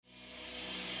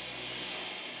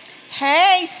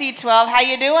Hey, C12, how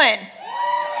you doing?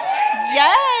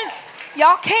 Yes,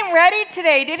 y'all came ready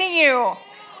today, didn't you?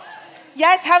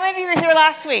 Yes, how many of you were here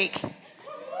last week?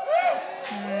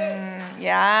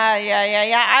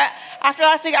 Yeah. After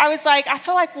last week, I was like, I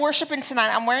feel like worshiping tonight.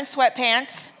 I'm wearing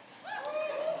sweatpants.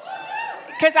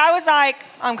 Because I was like,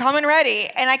 I'm coming ready.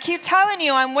 And I keep telling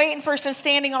you, I'm waiting for some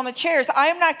standing on the chairs. I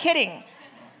am not kidding.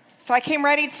 So I came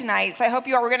ready tonight. So I hope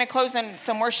you are. We're going to close in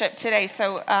some worship today.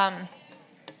 So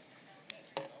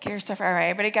get your stuff. All right,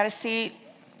 everybody got a seat?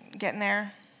 Getting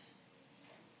there?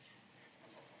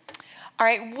 All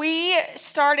right, we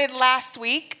started last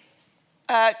week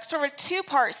sort of a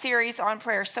two-part series on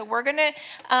prayer. So we're gonna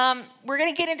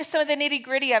get into some of the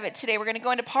nitty-gritty of it today. We're gonna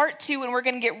go into part 2, and we're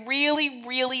gonna get really,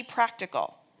 really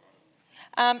practical.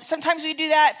 Sometimes we do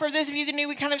that. For those of you who are new,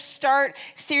 we kind of start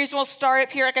series. We'll start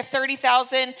up here like a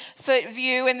 30,000-foot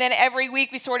view, and then every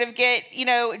week we sort of get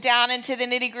down into the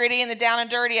nitty-gritty and the down and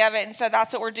dirty of it. And so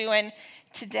that's what we're doing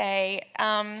today.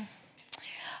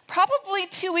 Probably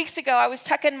 2 weeks ago, I was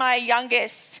tucking my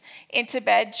youngest into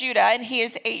bed, Judah, and he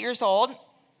is 8 years old,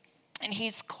 and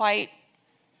he's quite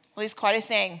a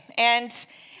thing. And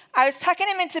I was tucking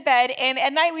him into bed, and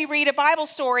at night we read a Bible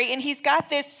story, and he's got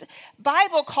this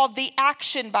Bible called the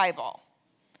Action Bible.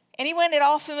 Anyone at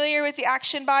all familiar with the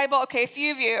Action Bible? Okay, a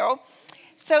few of you.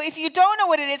 So if you don't know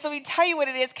what it is, let me tell you what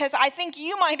it is, because I think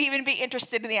you might even be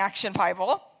interested in the Action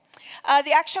Bible.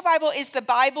 The Action Bible is the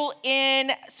Bible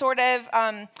in sort of,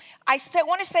 I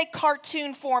want to say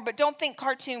cartoon form, but don't think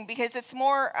cartoon because it's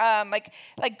more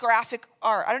like graphic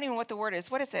art. I don't even know what the word is.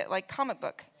 What is it? Like comic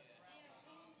book?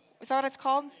 Is that what it's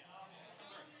called?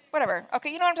 Whatever.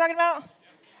 Okay, you know what I'm talking about?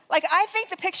 Like, I think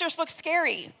the pictures look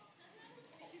scary.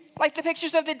 Like the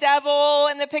pictures of the devil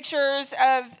and the pictures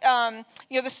of,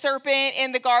 the serpent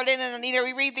in the garden. And,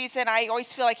 we read these and I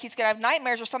always feel like he's going to have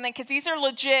nightmares or something because these are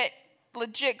legit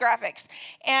graphics.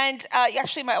 And you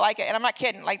actually might like it. And I'm not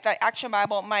kidding. Like the Action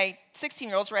Bible, my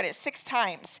 16-year-old's read it 6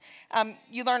 times.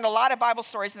 You learned a lot of Bible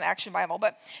stories in the Action Bible.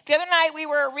 But the other night we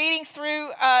were reading through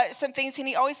some things, and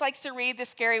he always likes to read the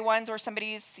scary ones where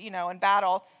somebody's, in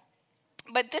battle.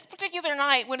 But this particular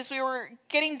night, as we were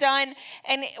getting done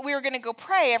and we were going to go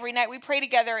pray every night, we pray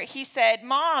together, he said,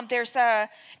 Mom, there's a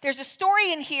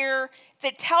story in here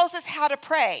that tells us how to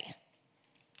pray.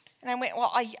 And I went,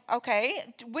 well,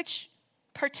 okay, which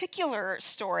particular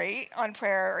story on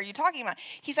prayer are you talking about?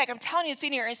 He's like, I'm telling you, it's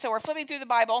in here. And so we're flipping through the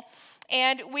Bible,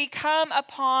 and we come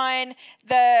upon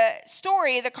the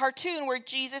story, the cartoon, where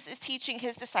Jesus is teaching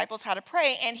his disciples how to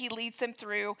pray, and he leads them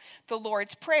through the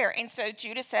Lord's Prayer. And so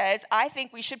Judah says, I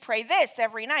think we should pray this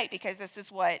every night because this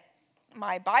is what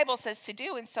my Bible says to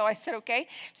do. And so I said, okay.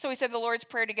 So we said the Lord's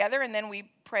Prayer together, and then we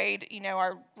prayed,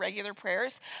 our regular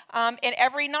prayers. And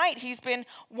every night he's been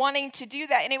wanting to do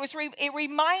that. And it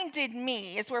reminded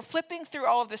me, as we're flipping through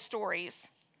all of the stories,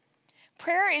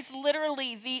 prayer is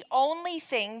literally the only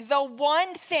thing, the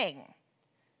one thing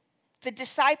the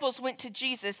disciples went to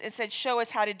Jesus and said, show us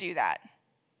how to do that.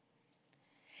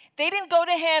 They didn't go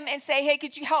to him and say, hey,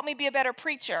 could you help me be a better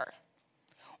preacher?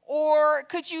 Or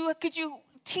could you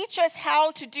teach us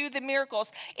how to do the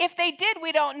miracles? If they did,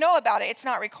 we don't know about it. It's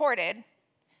not recorded.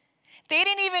 They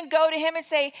didn't even go to him and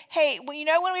say, hey, when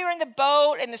we were in the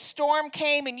boat and the storm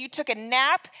came and you took a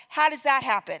nap, how does that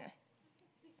happen?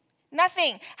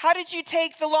 Nothing. How did you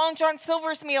take the Long John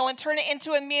Silver's meal and turn it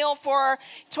into a meal for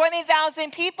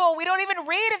 20,000 people? We don't even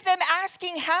read of them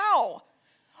asking how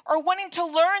or wanting to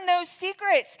learn those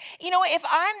secrets. If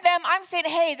I'm them, I'm saying,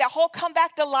 hey, that whole come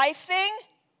back to life thing,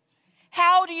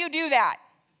 how do you do that?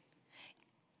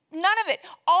 None of it.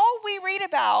 All we read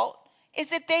about is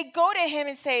that they go to him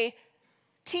and say,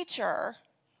 teacher,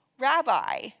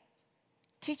 rabbi,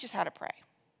 teach us how to pray.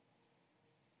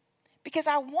 Because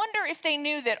I wonder if they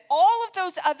knew that all of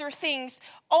those other things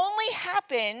only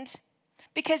happened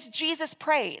because Jesus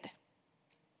prayed.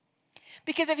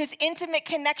 Because of his intimate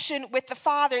connection with the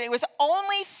Father. It was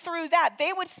only through that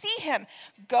they would see him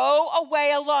go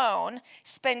away alone,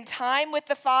 spend time with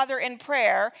the Father in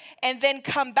prayer, and then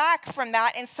come back from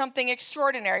that and something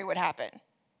extraordinary would happen.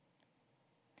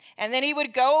 And then he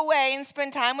would go away and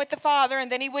spend time with the Father,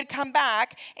 and then he would come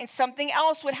back and something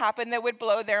else would happen that would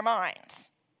blow their minds.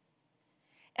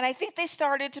 And I think they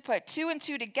started to put 2 and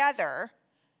 2 together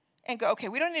and go, okay,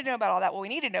 we don't need to know about all that. What we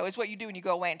need to know is what you do when you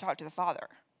go away and talk to the Father.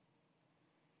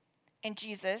 And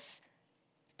Jesus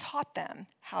taught them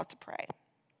how to pray.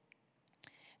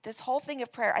 This whole thing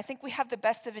of prayer, I think we have the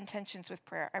best of intentions with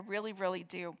prayer. I really, really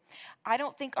do. I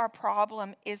don't think our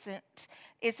problem isn't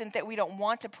that we don't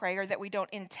want to pray or that we don't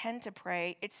intend to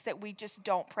pray. It's that we just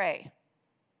don't pray.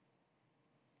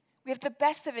 We have the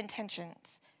best of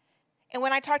intentions. And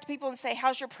when I talk to people and say,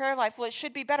 how's your prayer life? Well, it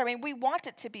should be better. I mean, we want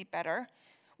it to be better.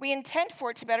 We intend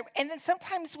for it to be better. And then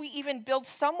sometimes we even build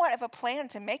somewhat of a plan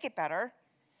to make it better.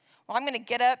 Well, I'm going to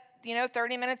get up,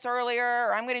 30 minutes earlier,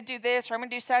 or I'm going to do this, or I'm going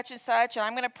to do such and such, and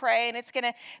I'm going to pray, and it's going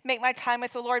to make my time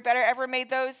with the Lord better. Ever made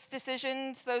those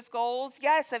decisions, those goals?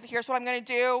 Yes, here's what I'm going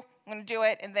to do. I'm going to do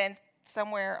it. And then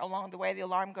somewhere along the way, the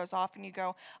alarm goes off, and you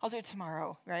go, I'll do it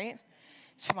tomorrow, right?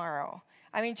 Tomorrow.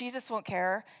 I mean, Jesus won't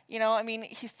care.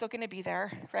 He's still going to be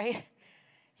there, right?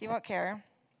 He won't care.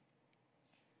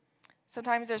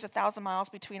 Sometimes there's 1,000 miles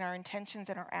between our intentions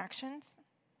and our actions.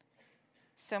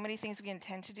 So many things we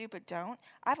intend to do but don't.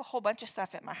 I have a whole bunch of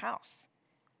stuff at my house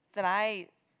that I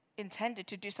intended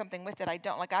to do something with that I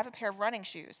don't. Like I have a pair of running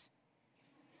shoes.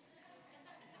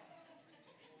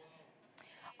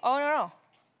 Oh, no.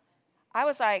 I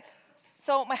was like,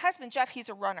 so my husband, Jeff, he's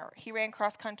a runner. He ran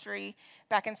cross country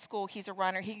back in school. He's a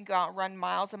runner. He can go out and run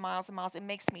miles and miles and miles. It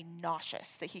makes me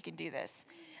nauseous that he can do this.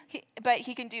 But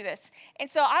he can do this. And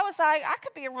so I was like, I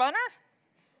could be a runner.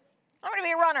 I'm going to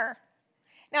be a runner.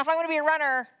 Now, if I'm going to be a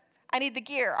runner, I need the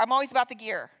gear. I'm always about the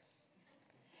gear.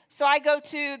 So I go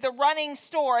to the running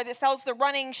store that sells the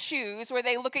running shoes where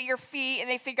they look at your feet and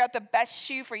they figure out the best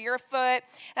shoe for your foot.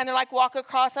 And they're like, walk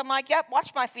across. I'm like, yep,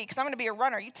 watch my feet because I'm going to be a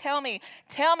runner. You tell me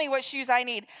what shoes I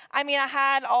need. I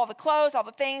had all the clothes, all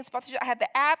the things. I had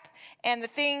the app and the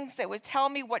things that would tell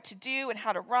me what to do and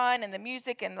how to run and the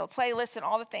music and the playlist and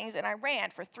all the things. And I ran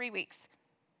for 3 weeks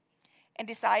and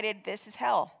decided this is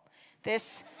hell.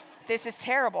 This is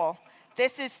terrible.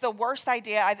 This is the worst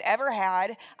idea I've ever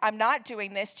had. I'm not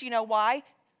doing this. Do you know why?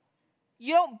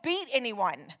 You don't beat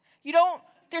anyone.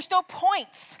 There's no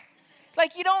points.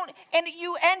 And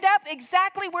you end up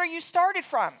exactly where you started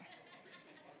from.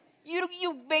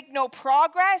 You make no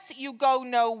progress. You go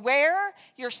nowhere.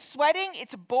 You're sweating.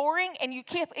 It's boring. And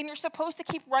you're supposed to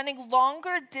keep running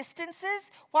longer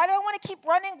distances. Why do I want to keep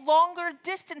running longer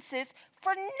distances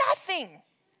for nothing?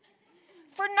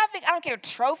 For nothing. I don't get a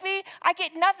trophy. I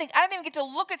get nothing. I don't even get to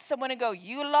look at someone and go,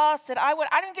 you lost it. I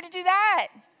didn't get to do that.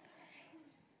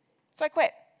 So I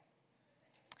quit.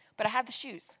 But I have the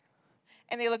shoes.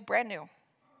 And they look brand new.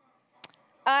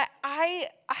 I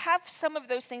have some of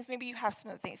those things. Maybe you have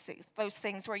some of those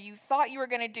things where you thought you were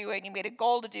going to do it and you made a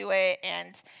goal to do it.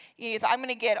 And you thought, I'm going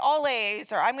to get all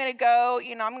A's, or I'm going to go,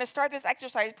 I'm going to start this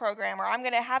exercise program, or I'm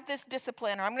going to have this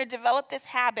discipline, or I'm going to develop this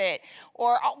habit,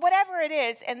 or whatever it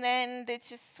is. And then it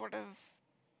just sort of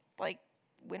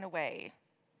went away.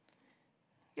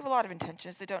 You have a lot of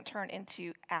intentions that don't turn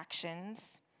into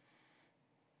actions.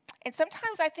 And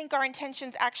sometimes I think our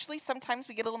intentions sometimes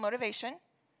we get a little motivation.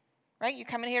 Right? You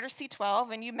come in here to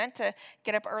C12 and you meant to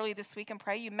get up early this week and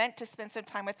pray. You meant to spend some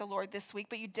time with the Lord this week,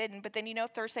 but you didn't. But then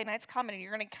Thursday night's coming and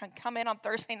you're going to come in on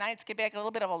Thursday night. It's going to be like a little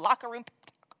bit of a locker room.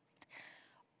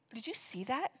 Did you see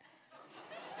that?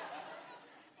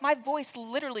 My voice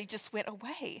literally just went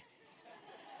away.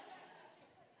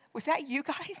 Was that you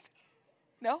guys?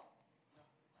 No?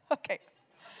 Okay.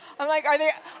 I'm like,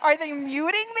 are they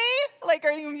muting me?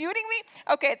 Are you muting me?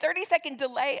 Okay, 30-second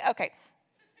delay. Okay.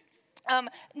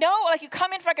 No, you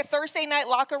come in for a Thursday night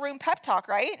locker room pep talk,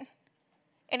 right?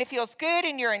 And it feels good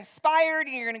and you're inspired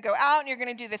and you're going to go out and you're going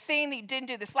to do the thing that you didn't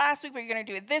do this last week, but you're going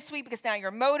to do it this week because now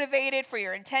you're motivated for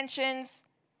your intentions.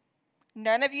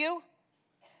 None of you?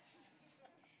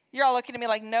 You're all looking at me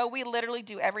like, no, we literally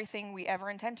do everything we ever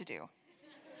intend to do.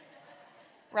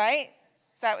 Right?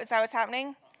 Is that what's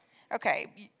happening? Okay,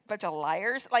 bunch of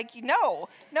liars.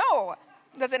 No,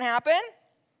 doesn't happen.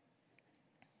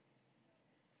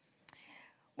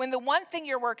 When the one thing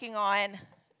you're working on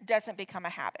doesn't become a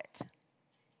habit.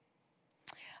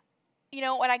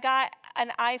 When I got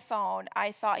an iPhone,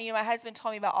 I thought, my husband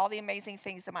told me about all the amazing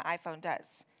things that my iPhone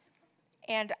does.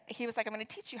 And he was like, I'm going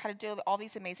to teach you how to do all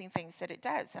these amazing things that it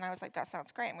does. And I was like, that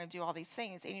sounds great. I'm going to do all these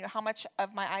things. And you know how much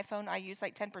of my iPhone I use?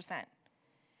 10%.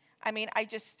 I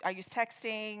use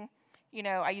texting.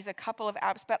 I use a couple of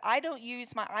apps, but I don't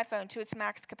use my iPhone to its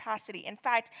max capacity. In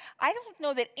fact, I don't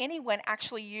know that anyone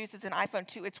actually uses an iPhone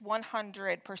to its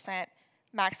 100%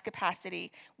 max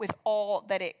capacity with all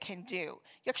that it can do.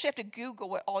 You actually have to Google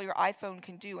what all your iPhone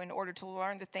can do in order to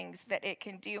learn the things that it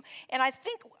can do. And I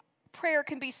think prayer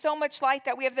can be so much like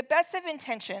that. We have the best of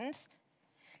intentions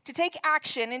to take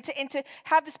action and to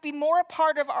have this be more a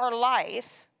part of our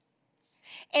life.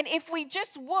 And if we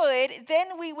just would,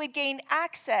 then we would gain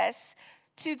access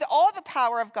to all the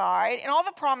power of God and all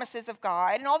the promises of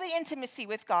God and all the intimacy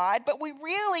with God. But we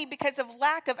really, because of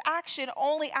lack of action,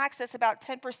 only access about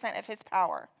 10% of his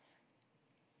power.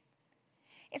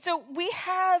 And so we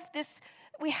have this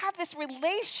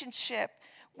relationship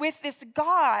with this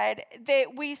God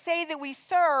that we say that we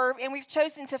serve and we've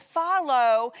chosen to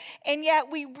follow, and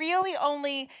yet we really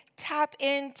only tap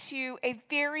into a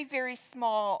very, very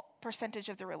small percentage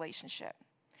of the relationship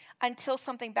until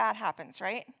something bad happens,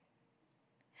 right?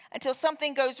 Until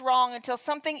something goes wrong, until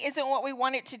something isn't what we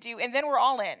want it to do, and then we're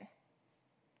all in.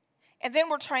 And then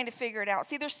we're trying to figure it out.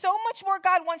 See, there's so much more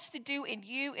God wants to do in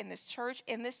you, in this church,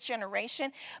 in this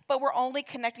generation, but we're only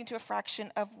connecting to a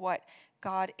fraction of what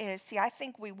God is. See, I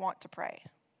think we want to pray.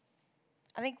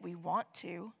 I think we want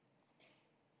to.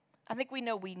 I think we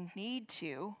know we need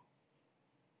to,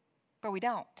 but we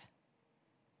don't.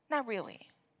 Not really.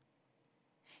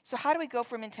 So how do we go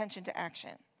from intention to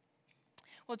action?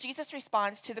 Well, Jesus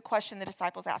responds to the question the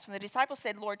disciples asked. When the disciples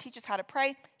said, Lord, teach us how to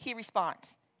pray, he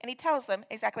responds. And he tells them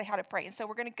exactly how to pray. And so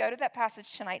we're going to go to that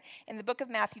passage tonight in the book of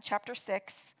Matthew chapter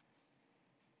 6.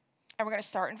 And we're going to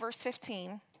start in verse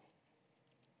 15.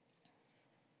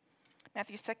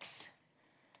 Matthew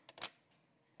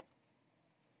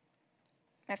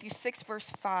 6, verse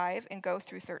 5, and go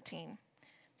through 13.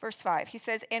 Verse 5, he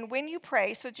says, and when you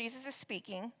pray, so Jesus is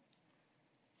speaking,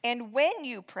 and when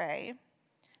you pray,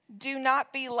 do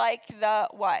not be like the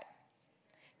what?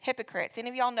 Hypocrites. Any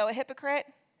of y'all know a hypocrite?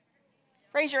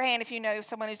 Raise your hand if you know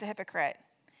someone who's a hypocrite.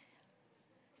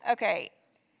 Okay.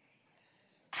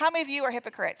 How many of you are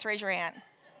hypocrites? Raise your hand.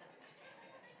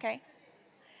 Okay.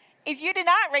 If you did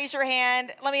not raise your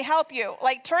hand, let me help you.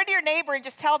 Like, turn to your neighbor and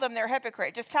just tell them they're a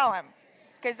hypocrite. Just tell them,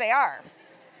 because they are.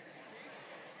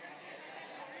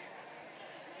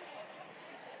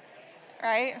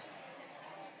 Right?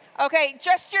 Okay,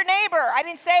 just your neighbor. I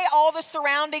didn't say all the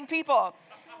surrounding people.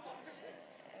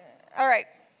 All right.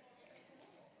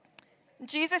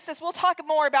 Jesus says, we'll talk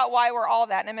more about why we're all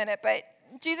that in a minute, but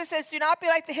Jesus says, do not be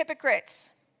like the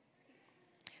hypocrites,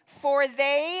 for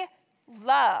they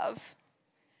love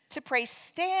to pray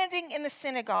standing in the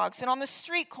synagogues and on the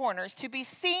street corners to be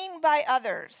seen by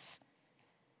others.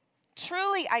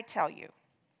 Truly, I tell you,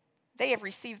 they have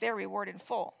received their reward in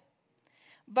full.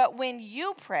 But when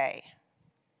you pray,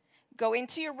 go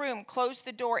into your room, close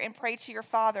the door, and pray to your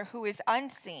Father who is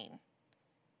unseen.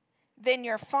 Then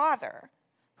your Father,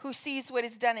 who sees what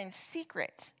is done in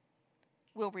secret,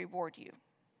 will reward you.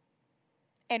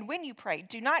 And when you pray,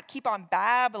 do not keep on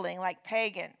babbling like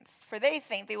pagans, for they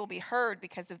think they will be heard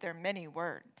because of their many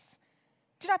words.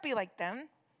 Do not be like them,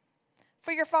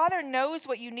 for your Father knows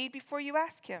what you need before you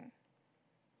ask him.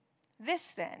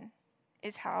 This, then,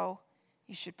 is how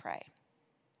you should pray.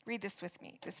 Read this with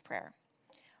me, this prayer.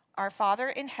 Our Father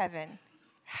in heaven,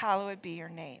 hallowed be your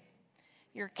name.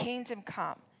 Your kingdom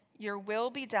come. Your will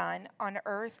be done on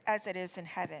earth as it is in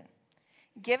heaven.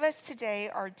 Give us today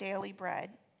our daily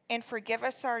bread, and forgive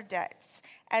us our debts,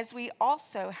 as we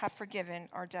also have forgiven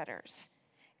our debtors.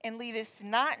 And lead us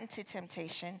not into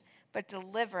temptation, but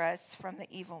deliver us from the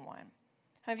evil one.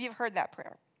 Have you ever heard that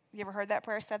prayer? You ever heard that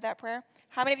prayer, said that prayer?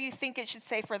 How many of you think it should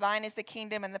say, for thine is the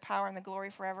kingdom and the power and the glory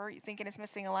forever? You thinking it's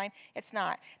missing a line? It's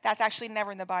not. That's actually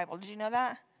never in the Bible. Did you know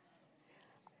that?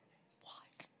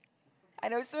 What? I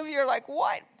know some of you are like,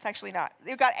 what? It's actually not.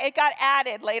 It got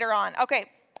added later on. Okay.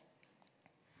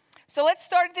 So let's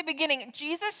start at the beginning.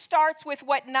 Jesus starts with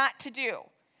what not to do.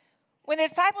 When the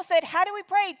disciples said, how do we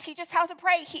pray? Teach us how to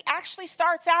pray. He actually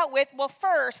starts out with, well,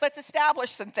 first, let's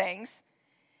establish some things.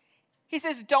 He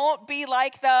says, don't be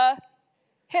like the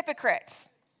hypocrites.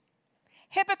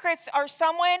 Hypocrites are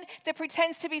someone that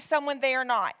pretends to be someone they are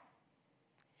not.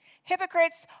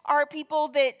 Hypocrites are people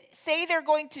that say they're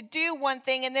going to do one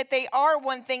thing and that they are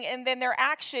one thing, and then their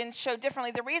actions show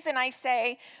differently. The reason I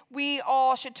say we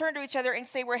all should turn to each other and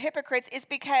say we're hypocrites is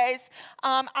because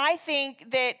I think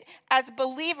that as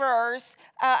believers,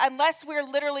 unless we're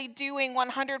literally doing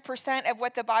 100% of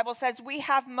what the Bible says, we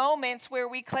have moments where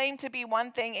we claim to be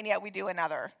one thing and yet we do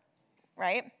another,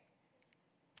 right?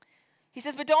 He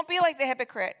says, but don't be like the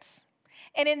hypocrites.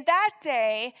 And in that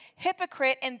day,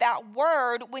 hypocrite in that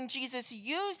word, when Jesus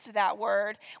used that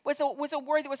word, was a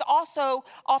word that was also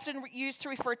often used to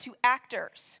refer to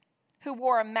actors who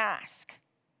wore a mask,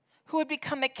 who would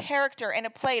become a character in a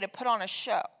play to put on a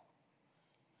show.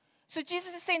 So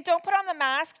Jesus is saying, don't put on the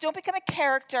mask, don't become a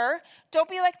character, don't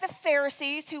be like the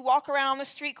Pharisees who walk around on the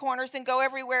street corners and go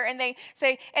everywhere and they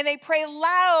say, and they pray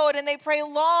loud and they pray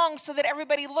long so that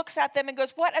everybody looks at them and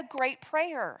goes, what a great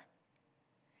prayer.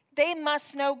 They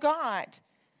must know God.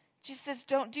 Jesus says,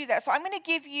 don't do that. So I'm going to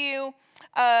give you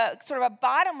sort of a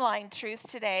bottom line truth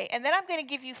today, and then I'm going to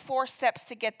give you 4 steps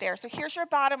to get there. So here's your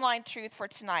bottom line truth for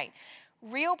tonight.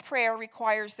 Real prayer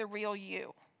requires the real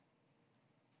you.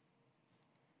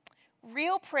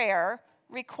 Real prayer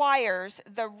requires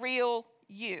the real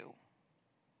you.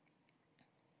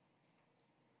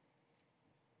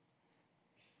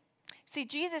 See,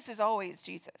 Jesus is always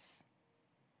Jesus.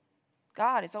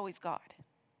 God is always God.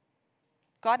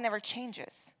 God never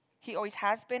changes. He always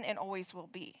has been and always will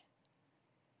be.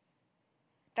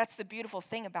 That's the beautiful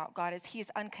thing about God, is he is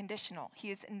unconditional. He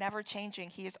is never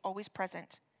changing. He is always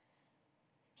present.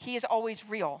 He is always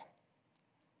real.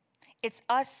 It's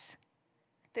us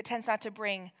that tends not to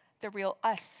bring the real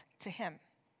us to him.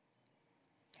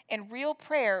 And real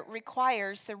prayer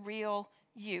requires the real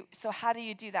you. So how do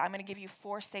you do that? I'm going to give you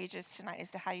 4 stages tonight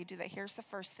as to how you do that. Here's the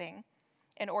first thing.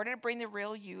 In order to bring the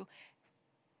real you,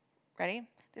 ready?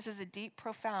 This is a deep,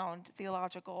 profound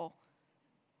theological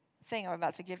thing I'm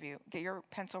about to give you. Get your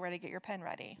pencil ready, get your pen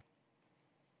ready.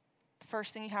 The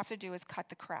first thing you have to do is cut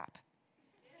the crap.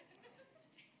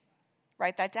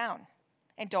 Write that down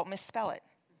and don't misspell it.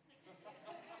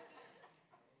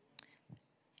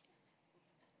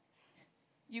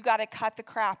 You got to cut the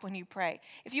crap when you pray.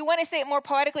 If you want to say it more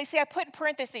poetically, see, I put in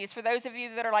parentheses for those of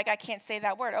you that are like, I can't say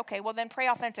that word. Okay, well then pray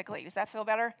authentically. Does that feel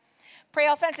better? Pray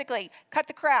authentically. Cut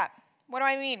the crap. What do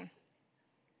I mean?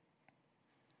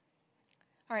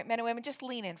 All right, men and women, just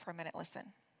lean in for a minute.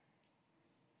 Listen.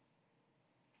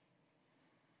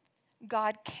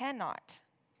 God cannot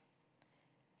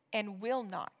and will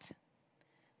not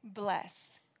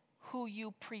bless who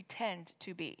you pretend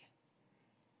to be.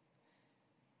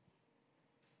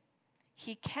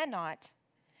 He cannot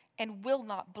and will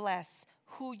not bless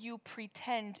who you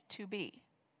pretend to be.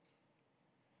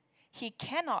 He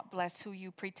cannot bless who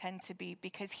you pretend to be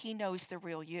because he knows the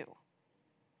real you.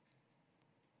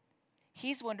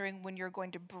 He's wondering when you're going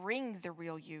to bring the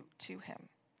real you to him.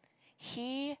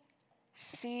 He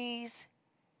sees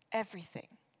everything.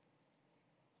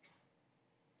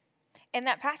 In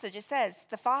that passage, it says,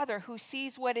 the Father who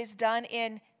sees what is done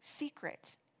in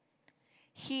secret,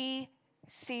 he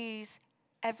sees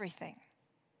everything.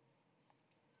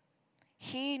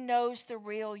 He knows the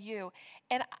real you.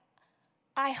 And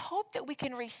I hope that we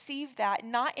can receive that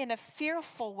not in a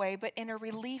fearful way, but in a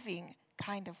relieving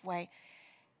kind of way.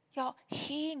 Y'all,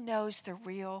 he knows the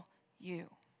real you.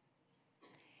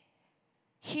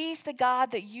 He's the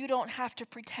God that you don't have to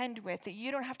pretend with, that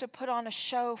you don't have to put on a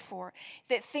show for,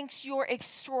 that thinks you're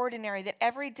extraordinary, that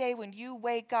every day when you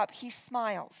wake up, he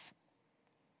smiles.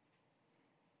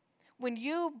 When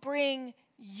you bring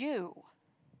you,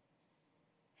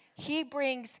 he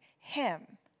brings him.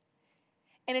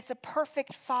 And it's a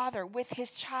perfect father with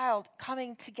his child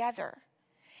coming together.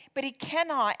 But he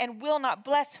cannot and will not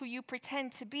bless who you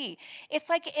pretend to be. It's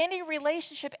like any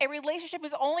relationship. A relationship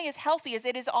is only as healthy as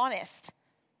it is honest.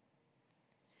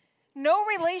 No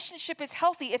relationship is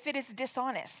healthy if it is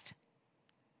dishonest.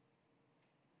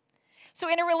 So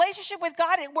in a relationship with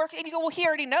God, it works, and you go, well, he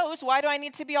already knows. Why do I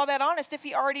need to be all that honest if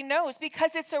he already knows?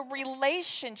 Because it's a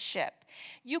relationship.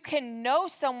 You can know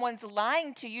someone's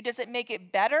lying to you. Does it make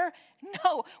it better?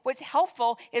 No. What's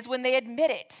helpful is when they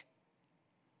admit it,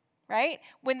 right?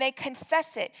 When they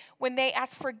confess it, when they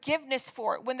ask forgiveness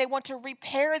for it, when they want to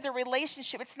repair the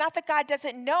relationship. It's not that God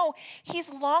doesn't know. He's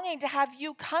longing to have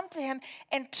you come to him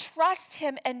and trust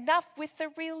him enough with the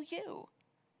real you.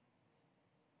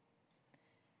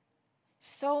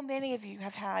 So many of you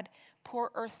have had poor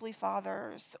earthly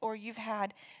fathers, or you've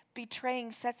had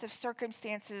betraying sets of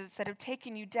circumstances that have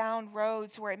taken you down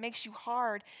roads where it makes you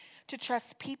hard to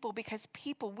trust people, because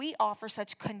people, we offer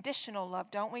such conditional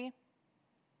love, don't we?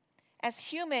 As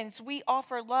humans, we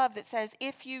offer love that says,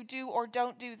 if you do or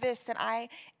don't do this, then I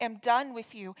am done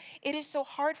with you. It is so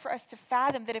hard for us to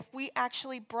fathom that if we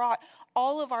actually brought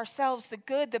all of ourselves, the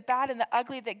good, the bad, and the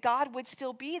ugly, that God would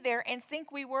still be there and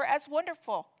think we were as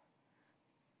wonderful.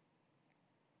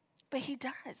 But he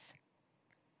does.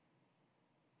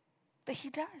 But he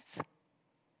does.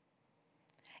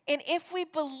 And if we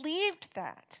believed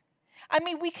that, I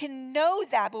mean, we can know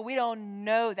that, but we don't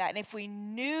know that. And if we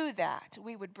knew that,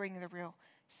 we would bring the real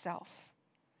self.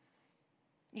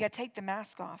 You got to take the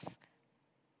mask off.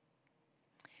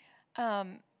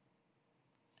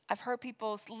 I've heard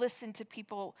people listen to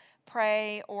people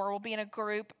pray, or we'll be in a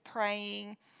group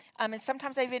praying. And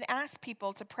sometimes I even ask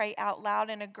people to pray out loud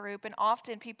in a group, and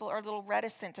often people are a little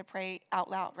reticent to pray out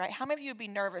loud, right? How many of you would be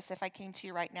nervous if I came to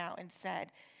you right now and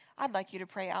said, I'd like you to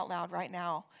pray out loud right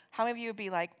now? How many of you would be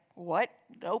like, what?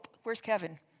 Nope. Where's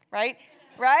Kevin? Right?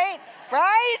 Right?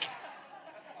 Right?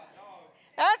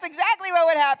 That's exactly what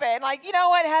would happen. Like, you know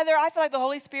what, Heather? I feel like the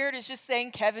Holy Spirit is just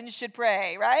saying Kevin should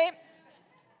pray, right?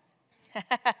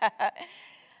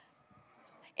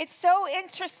 It's so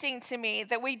interesting to me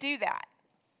that we do that.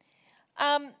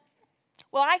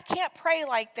 well, I can't pray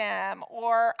like them,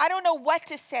 or I don't know what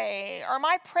to say, or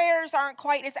my prayers aren't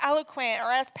quite as eloquent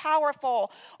or as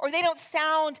powerful, or they don't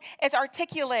sound as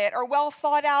articulate or well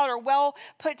thought out or well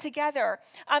put together.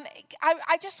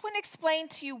 I just want to explain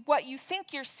to you what you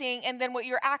think you're seeing and then what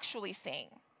you're actually seeing.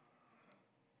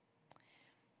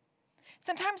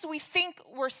 Sometimes we think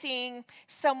we're seeing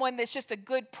someone that's just a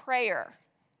good prayer.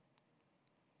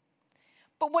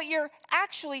 But what you're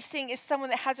actually seeing is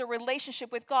someone that has a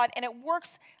relationship with God, and it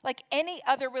works like any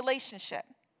other relationship.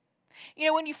 You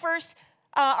know, when you first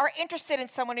are interested in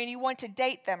someone and you want to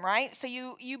date them, right? So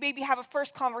you maybe have a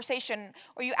first conversation,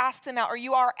 or you ask them out, or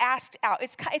you are asked out.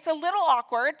 It's a little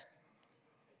awkward.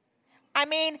 I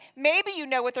mean, maybe you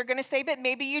know what they're going to say, but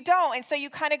maybe you don't. And so you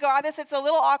kind of go, it's a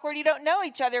little awkward. You don't know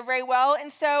each other very well.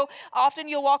 And so often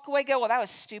you'll walk away and go, well, that was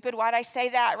stupid. Why'd I say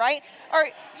that, right? Or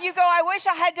you go, I wish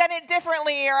I had done it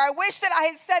differently, or I wish that I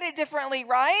had said it differently,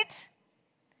 right?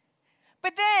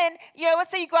 But then,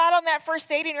 let's say you go out on that first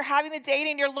date and you're having the date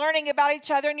and you're learning about each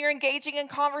other and you're engaging in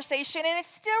conversation, and it's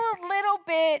still a little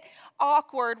bit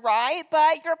awkward, right?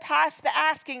 But you're past the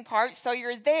asking part, so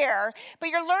you're there. But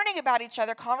you're learning about each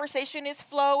other. Conversation is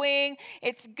flowing.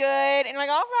 It's good. And you're like,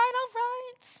 all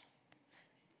right.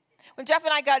 When Jeff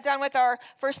and I got done with our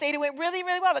first date, it went really,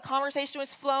 really well. The conversation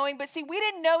was flowing. But see, we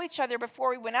didn't know each other before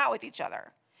we went out with each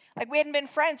other. Like, we hadn't been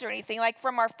friends or anything. Like,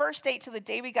 from our first date to the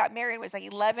day we got married was like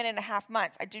 11 and a half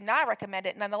months. I do not recommend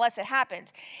it. Nonetheless, it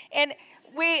happened.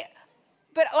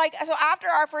 But so after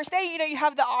our first date, you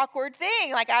have the awkward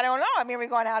thing. Like, I don't know. I mean, are we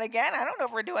going out again? I don't know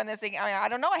if we're doing this thing. I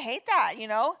don't know. I hate that,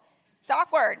 It's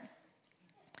awkward.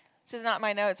 This is not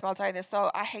my notes, but I'll tell you this.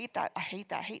 So I hate that. I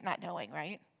hate not knowing,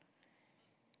 right?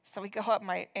 So we go up,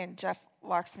 and Jeff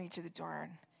walks me to the door,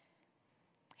 and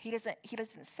he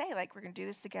doesn't say, like, we're going to do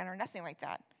this again or nothing like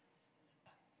that.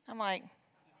 I'm like,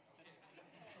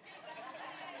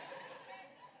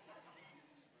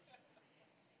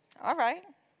 all right.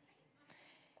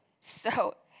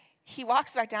 So he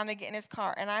walks back down to get in his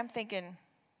car, and I'm thinking,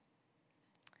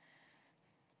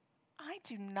 I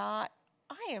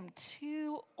am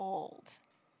too old.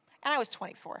 And I was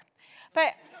 24.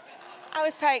 But I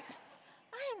was like,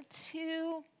 I am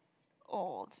too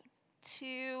old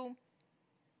to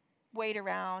wait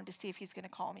around to see if he's going to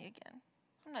call me again.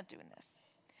 I'm not doing this.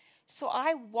 So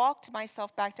I walked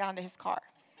myself back down to his car.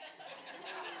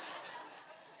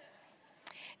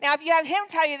 Now, if you have him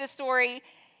tell you the story,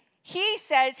 he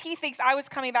says he thinks I was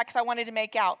coming back because I wanted to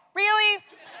make out. Really?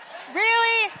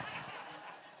 Really?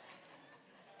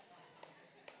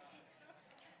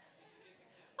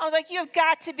 I was like, you have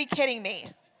got to be kidding me.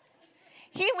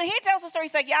 When he tells the story,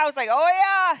 he's like, yeah. I was like, oh,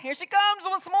 yeah, here she comes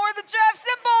with some more of the Jeff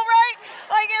Simple, right?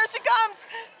 Like, here she comes.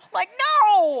 I'm like,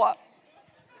 no.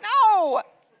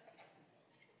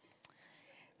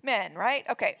 Men, right?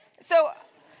 Okay. So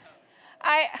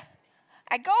I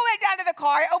go back down to the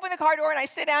car, I open the car door, and I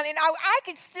sit down, and I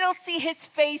can still see his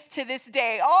face to this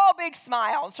day. All big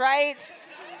smiles, right?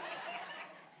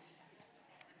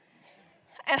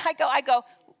 And I go,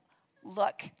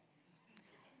 look,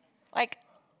 like,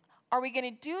 are we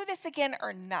going to do this again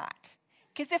or not?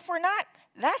 Because if we're not,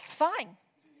 that's fine.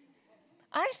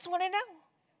 I just want to know.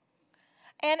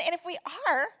 And if we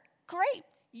are, great.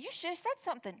 You should have said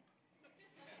something.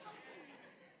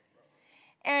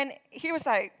 And he was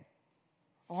like,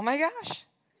 oh my gosh,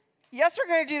 yes, we're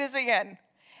going to do this again.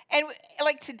 And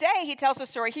like today, he tells a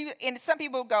story. And some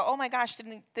people go, oh my gosh,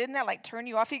 didn't that like turn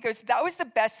you off? He goes, that was the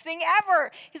best thing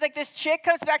ever. He's like, this chick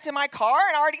comes back to my car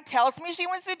and already tells me she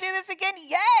wants to do this again.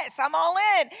 Yes, I'm all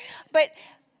in. But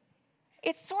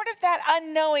it's sort of that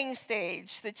unknowing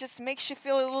stage that just makes you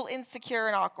feel a little insecure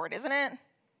and awkward, isn't it?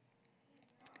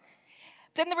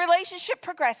 Then the relationship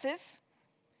progresses.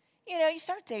 You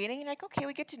start dating, you're like, okay,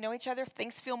 we get to know each other.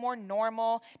 Things feel more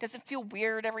normal. Doesn't feel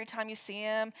weird every time you see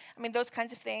him. I mean, those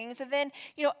kinds of things. And then,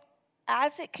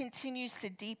 as it continues to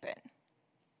deepen,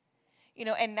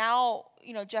 and now,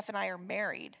 Jeff and I are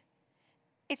married,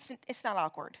 it's not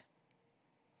awkward.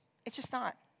 It's just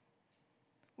not.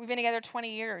 We've been together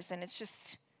 20 years, and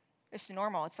it's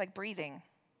normal. It's like breathing.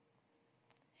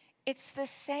 It's the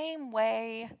same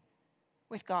way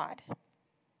with God.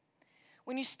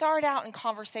 When you start out in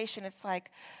conversation, it's like,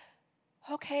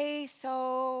 okay,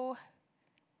 so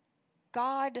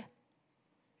God,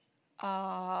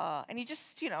 and you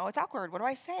just, it's awkward. What do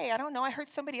I say? I don't know. I heard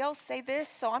somebody else say this,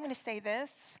 so I'm going to say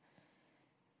this.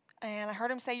 And I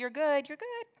heard him say, you're good.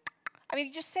 I mean,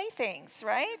 you just say things,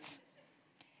 right?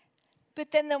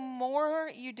 But then the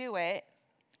more you do it,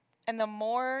 and the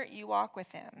more you walk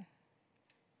with him,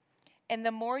 and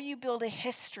the more you build a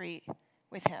history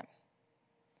with him,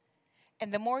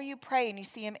 And the more you pray and you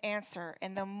see him answer,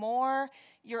 and the more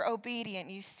you're obedient,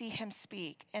 you see him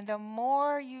speak. And the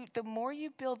more you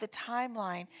build the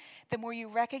timeline, the more you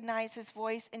recognize his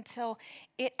voice until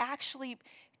it actually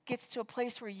gets to a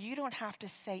place where you don't have to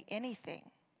say anything.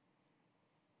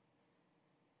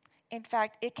 In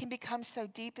fact, it can become so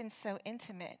deep and so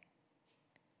intimate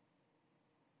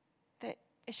that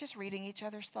it's just reading each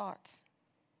other's thoughts.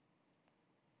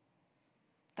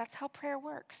 That's how prayer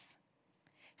works.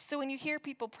 So when you hear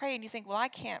people pray and you think, well, I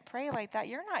can't pray like that,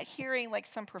 you're not hearing like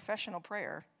some professional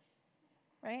prayer,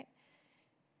 right?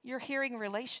 You're hearing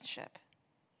relationship.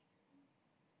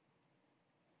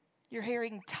 You're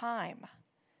hearing time.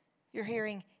 You're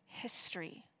hearing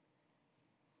history.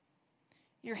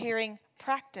 You're hearing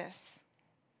practice.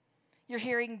 You're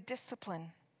hearing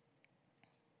discipline.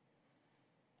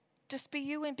 Just be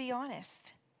you and be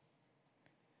honest.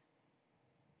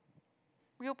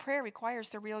 Real prayer requires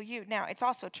the real you. Now, it's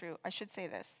also true, I should say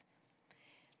this.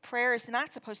 Prayer is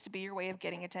not supposed to be your way of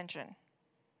getting attention.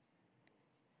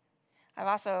 I've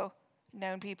also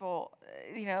known people,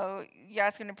 you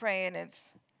ask them to pray and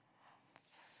it's,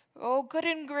 oh, good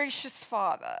and gracious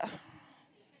Father,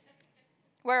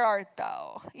 where art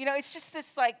thou? It's just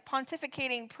this like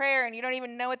pontificating prayer and you don't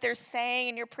even know what they're saying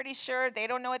and you're pretty sure they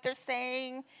don't know what they're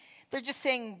saying. They're just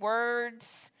saying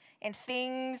words and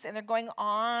things and they're going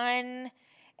on.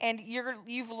 And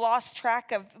you've lost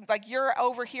track of, like, you're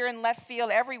over here in left field.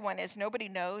 Everyone is. Nobody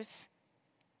knows.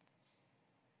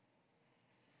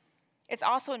 It's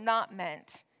also not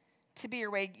meant to be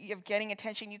your way of getting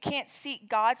attention. You can't seek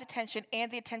God's attention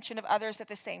and the attention of others at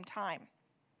the same time.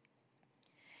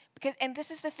 And this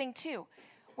is the thing, too.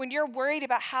 When you're worried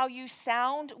about how you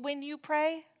sound when you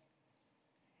pray,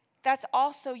 that's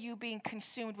also you being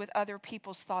consumed with other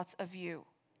people's thoughts of you.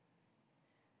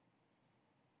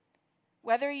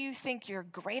 Whether you think you're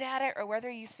great at it or whether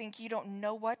you think you don't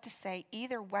know what to say,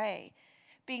 either way,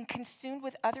 being consumed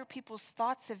with other people's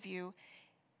thoughts of you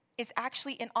is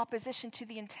actually in opposition to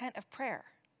the intent of prayer.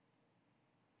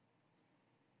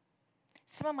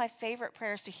 Some of my favorite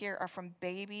prayers to hear are from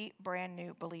baby, brand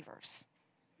new believers.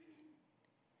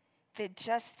 That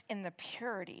just in the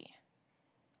purity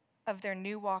of their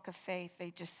new walk of faith, they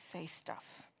just say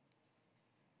stuff.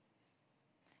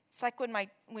 It's like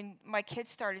when my kids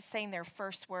started saying their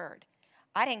first word.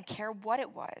 I didn't care what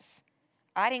it was.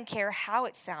 I didn't care how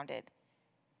it sounded.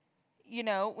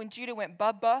 When Judah went,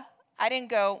 Bubba, I didn't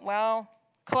go, well,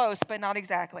 close, but not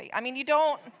exactly. I mean, you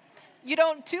don't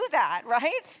do that,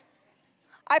 right?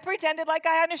 I pretended like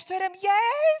I understood him.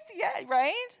 Yes, yeah,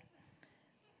 right?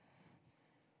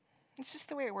 It's just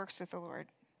the way it works with the Lord.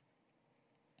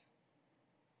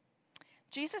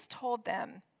 Jesus told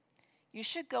them, you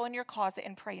should go in your closet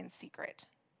and pray in secret.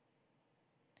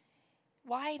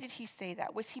 Why did he say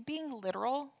that? Was he being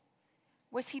literal?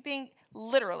 Was he being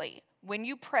literally, when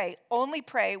you pray, only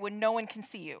pray when no one can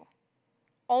see you?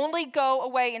 Only go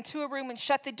away into a room and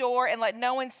shut the door and let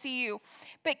no one see you.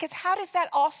 Because how does that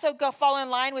also fall in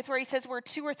line with where he says where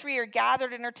 2 or 3 are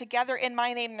gathered and are together in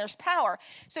my name, there's power?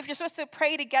 So if you're supposed to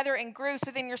pray together in groups,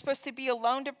 but then you're supposed to be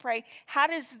alone to pray, how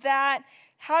does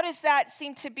that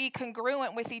seem to be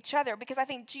congruent with each other? Because I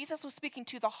think Jesus was speaking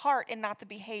to the heart and not the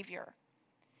behavior.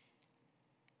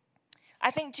 I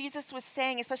think Jesus was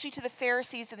saying, especially to the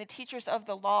Pharisees and the teachers of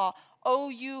the law, oh,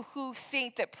 you who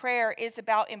think that prayer is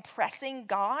about impressing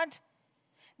God,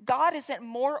 God isn't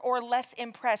more or less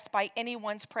impressed by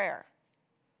anyone's prayer.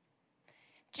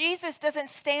 Jesus doesn't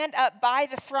stand up by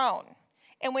the throne,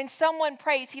 and when someone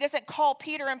prays, he doesn't call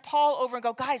Peter and Paul over and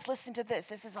go, guys, listen to this.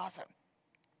 This is awesome.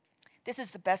 This is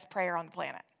the best prayer on the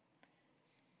planet.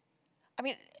 I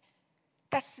mean,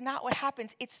 that's not what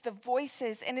happens. It's the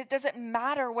voices, and it doesn't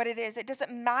matter what it is. It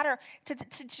doesn't matter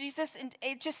to Jesus, and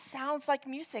it just sounds like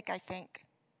music, I think.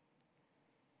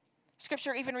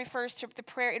 Scripture even refers to the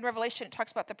prayer in Revelation. It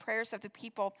talks about the prayers of the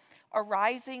people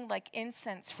arising like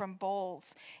incense from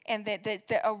bowls, and that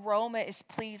the aroma is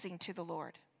pleasing to the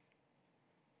Lord.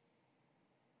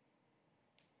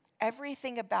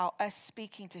 Everything about us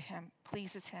speaking to him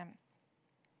pleases him.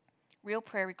 Real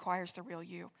prayer requires the real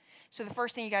you. So the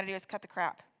first thing you got to do is cut the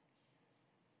crap.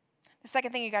 The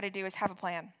second thing you got to do is have a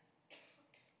plan.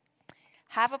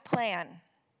 Have a plan.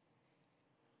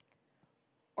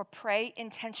 Or pray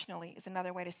intentionally is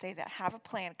another way to say that. Have a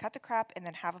plan. Cut the crap and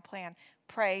then have a plan.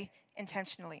 Pray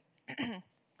intentionally.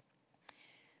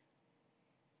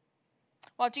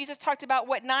 While Jesus talked about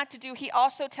what not to do, he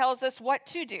also tells us what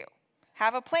to do.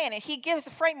 Have a plan. And he gives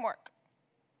a framework.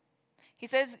 He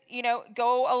says,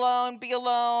 go alone, be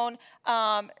alone,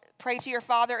 pray to your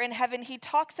Father in heaven. He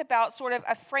talks about sort of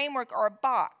a framework or a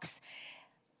box.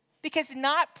 Because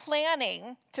not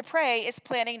planning to pray is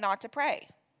planning not to pray.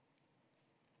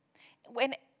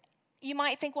 When you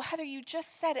might think, well, Heather, you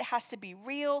just said it has to be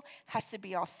real, has to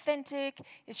be authentic,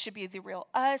 it should be the real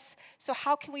us. So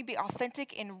how can we be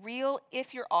authentic and real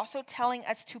if you're also telling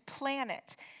us to plan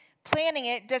it? Planning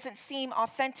it doesn't seem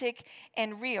authentic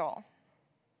and real.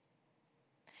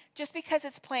 Just because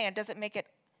it's planned doesn't make it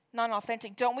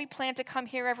non-authentic. Don't we plan to come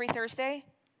here every Thursday?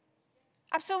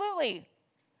 Absolutely.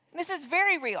 This is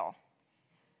very real.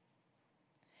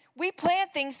 We plan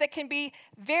things that can be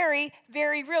very,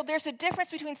 very real. There's a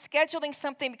difference between scheduling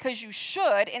something because you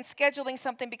should and scheduling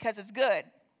something because it's good,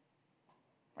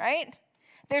 right?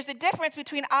 There's a difference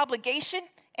between obligation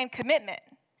and commitment.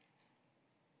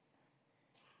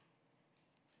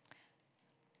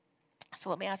 So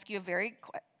let me ask you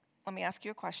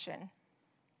a question.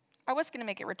 I was going to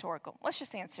make it rhetorical. Let's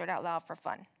just answer it out loud for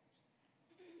fun.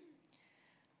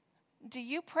 Do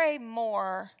you pray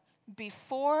more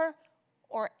before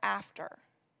or after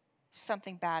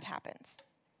something bad happens?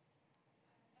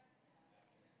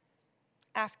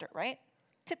 After, right?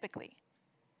 Typically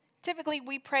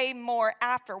we pray more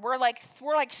after. We're like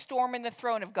storming the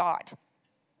throne of God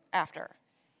after.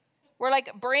 We're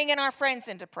like bringing our friends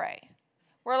in to pray.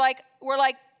 We're like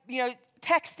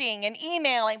texting and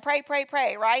emailing, pray,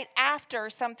 right? After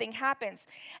something happens.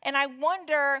 And I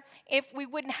wonder if we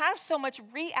wouldn't have so much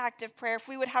reactive prayer if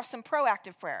we would have some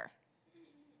proactive prayer.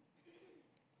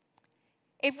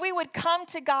 If we would come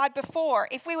to God before,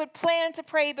 if we would plan to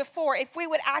pray before, if we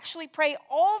would actually pray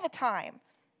all the time,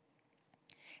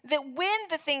 that when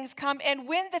the things come and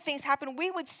when the things happen,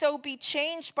 we would so be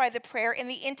changed by the prayer and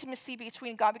the intimacy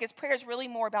between God, because prayer is really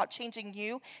more about changing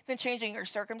you than changing your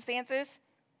circumstances.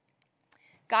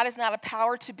 God is not a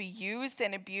power to be used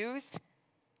and abused.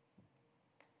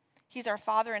 He's our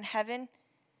Father in heaven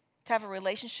to have a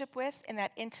relationship with, and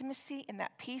that intimacy and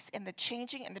that peace and the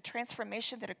changing and the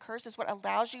transformation that occurs is what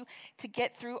allows you to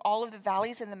get through all of the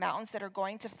valleys and the mountains that are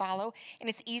going to follow. And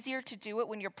it's easier to do it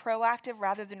when you're proactive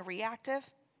rather than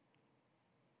reactive.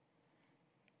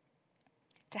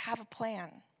 To have a plan.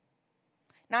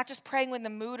 Not just praying when the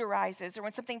mood arises or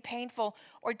when something painful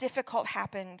or difficult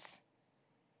happens.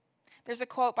 There's a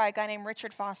quote by a guy named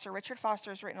Richard Foster. Richard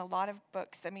Foster has written a lot of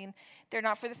books. I mean, they're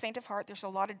not for the faint of heart. There's a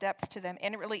lot of depth to them.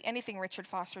 And really, anything Richard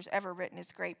Foster's ever written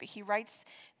is great. But he writes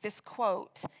this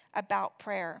quote about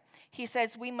prayer. He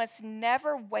says, "We must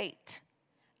never wait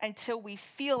until we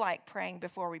feel like praying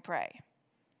before we pray."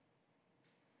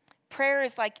 Prayer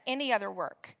is like any other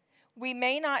work. We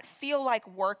may not feel like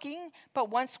working, but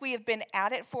once we have been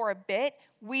at it for a bit,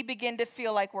 we begin to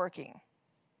feel like working.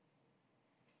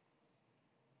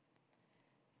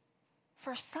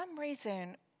 For some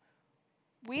reason,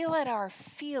 we let our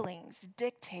feelings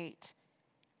dictate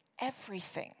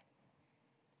everything.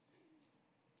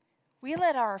 We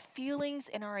let our feelings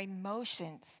and our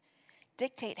emotions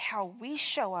dictate how we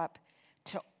show up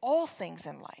to all things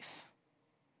in life.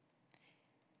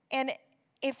 And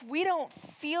if we don't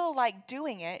feel like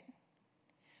doing it,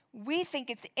 we think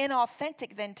it's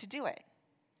inauthentic then to do it.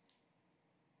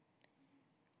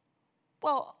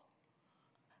 Well,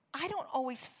 I don't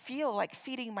always feel like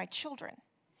feeding my children.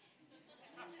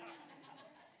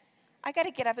 I got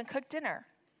to get up and cook dinner.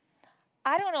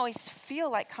 I don't always feel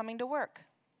like coming to work.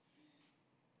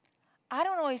 I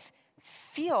don't always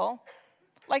feel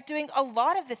like doing a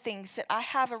lot of the things that I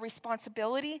have a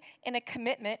responsibility and a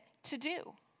commitment to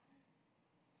do.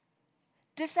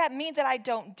 Does that mean that I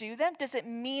don't do them? Does it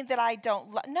mean that I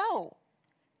don't? No.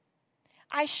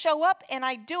 I show up and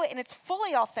I do it, and it's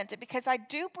fully authentic because I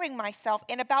do bring myself,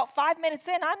 and about 5 minutes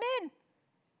in, I'm in.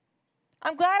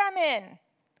 I'm glad I'm in.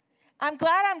 I'm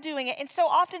glad I'm doing it. And so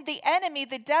often the enemy,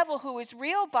 the devil, who is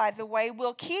real, by the way,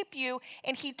 will keep you,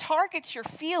 and he targets your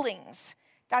feelings.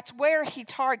 That's where he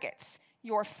targets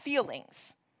your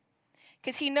feelings.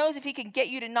 Because he knows if he can get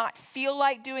you to not feel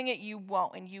like doing it, you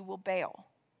won't, and you will bail.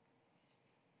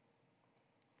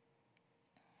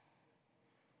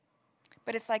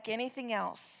 But it's like anything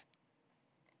else.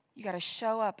 You got to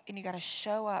show up, and you got to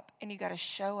show up, and you got to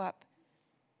show up.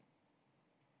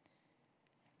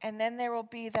 And then there will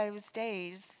be those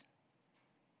days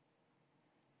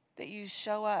that you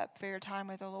show up for your time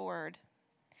with the Lord.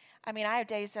 I mean, I have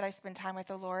days that I spend time with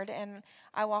the Lord, and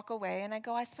I walk away, and I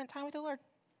go, I spent time with the Lord.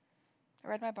 I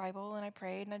read my Bible, and I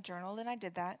prayed, and I journaled, and I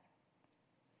did that.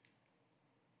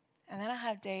 And then I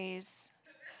have days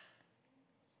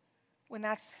when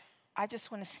I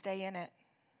just want to stay in it.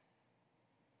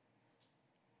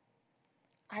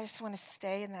 I just want to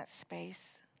stay in that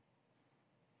space.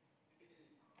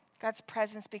 God's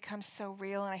presence becomes so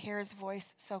real, and I hear his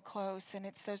voice so close, and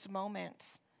it's those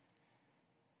moments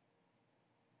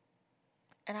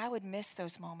And I would miss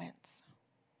those moments.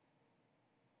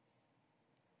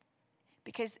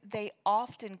 Because they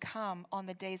often come on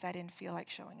the days I didn't feel like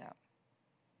showing up.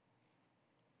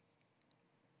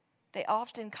 They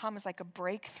often come as like a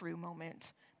breakthrough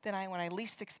moment when I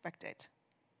least expect it.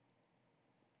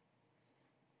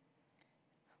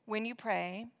 When you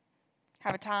pray,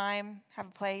 have a time, have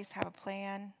a place, have a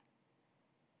plan.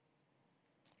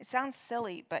 It sounds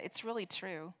silly, but it's really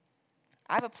true.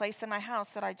 I have a place in my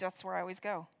house that's where I always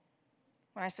go.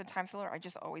 When I spend time with the Lord, I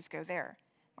just always go there.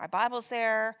 My Bible's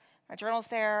there, my journal's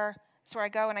there. That's where I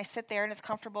go, and I sit there, and it's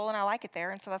comfortable, and I like it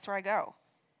there, and so that's where I go.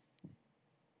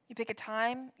 You pick a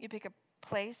time, you pick a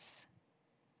place,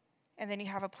 and then you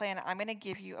have a plan. I'm going to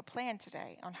give you a plan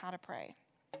today on how to pray.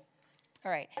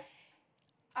 All right.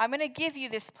 I'm going to give you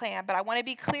this plan, but I want to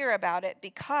be clear about it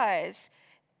because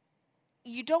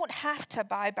you don't have to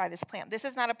abide by this plan. This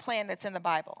is not a plan that's in the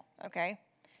Bible, okay?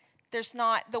 There's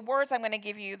not, the words I'm going to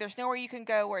give you, there's nowhere you can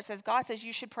go where it says, God says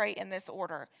you should pray in this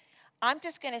order. I'm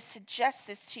just going to suggest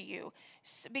this to you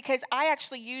because I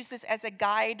actually use this as a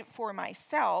guide for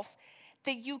myself,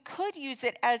 that you could use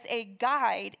it as a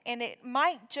guide and it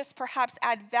might just perhaps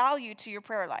add value to your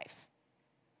prayer life.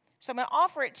 So I'm going to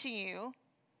offer it to you.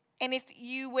 And if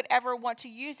you would ever want to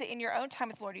use it in your own time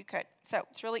with the Lord, you could. So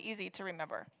it's really easy to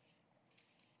remember.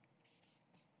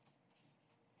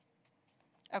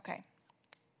 Okay.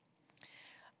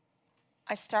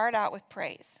 I start out with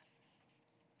praise.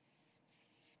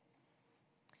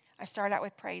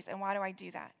 And why do I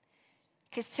do that?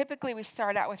 Because typically we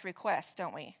start out with requests,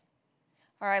 don't we?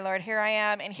 All right, Lord, here I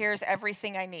am, and here's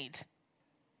everything I need.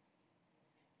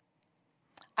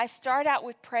 I start out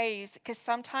with praise because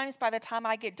sometimes by the time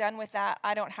I get done with that,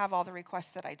 I don't have all the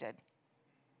requests that I did.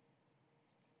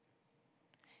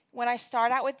 When I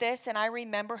start out with this and I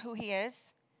remember who he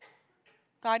is,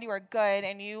 God, you are good,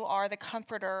 and you are the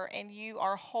comforter, and you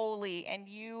are holy, and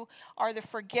you are the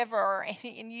forgiver,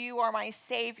 and you are my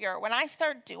savior. When I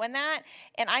start doing that,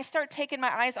 and I start taking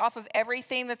my eyes off of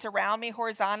everything that's around me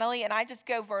horizontally, and I just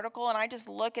go vertical, and I just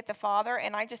look at the Father,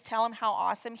 and I just tell him how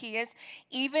awesome he is,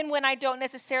 even when I don't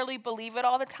necessarily believe it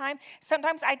all the time,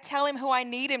 sometimes I tell him who I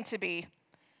need him to be.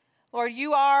 Lord,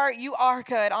 you are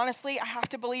good. Honestly, I have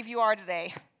to believe you are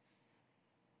today.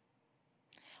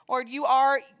 Lord,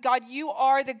 God, you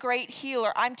are the great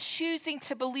healer. I'm choosing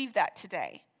to believe that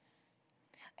today.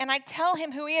 And I tell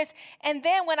him who he is. And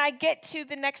then when I get to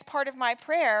the next part of my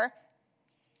prayer,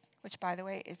 which by the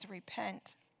way is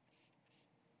repent,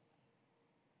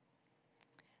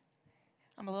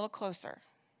 I'm a little closer.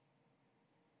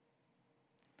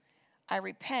 I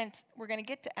repent. We're going to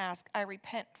get to ask. I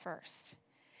repent first.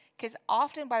 Because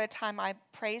often by the time I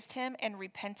praised him and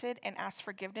repented and asked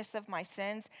forgiveness of my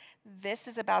sins, this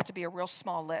is about to be a real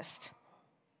small list.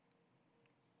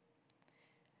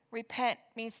 Repent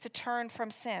means to turn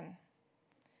from sin.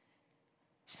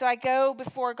 So I go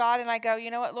before God and I go,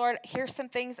 you know what, Lord, here's some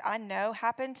things I know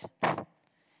happened.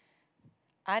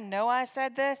 I know I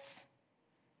said this.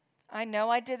 I know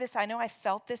I did this. I know I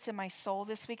felt this in my soul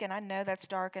this week, and I know that's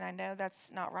dark, and I know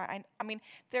that's not right. I mean,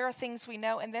 there are things we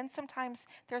know, and then sometimes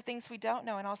there are things we don't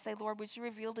know, and I'll say, Lord, would you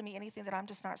reveal to me anything that I'm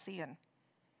just not seeing?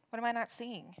 What am I not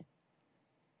seeing?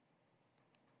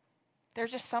 There are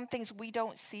just some things we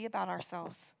don't see about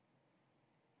ourselves.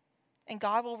 And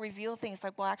God will reveal things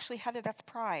like, well, actually, Heather, that's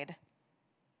pride.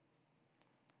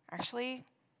 Actually,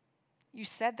 you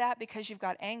said that because you've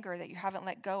got anger that you haven't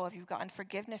let go of. You've got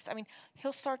unforgiveness. I mean,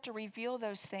 he'll start to reveal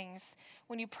those things.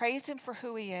 When you praise him for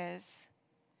who he is,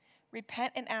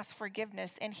 repent and ask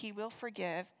forgiveness, and he will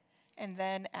forgive, and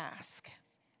then ask.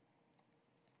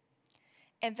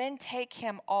 And then take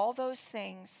him all those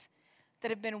things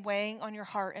that have been weighing on your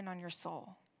heart and on your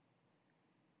soul.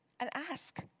 And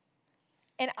ask.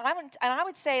 And I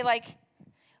would say, like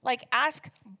ask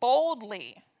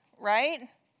boldly, right?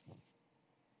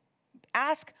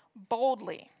 Ask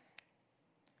boldly.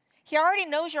 He already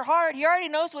knows your heart. He already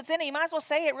knows what's in it. You might as well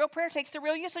say it. Real prayer takes the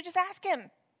real you, so just ask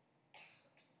him.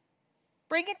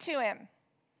 Bring it to him.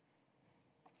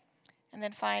 And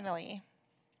then finally,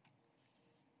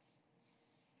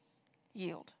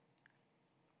 yield.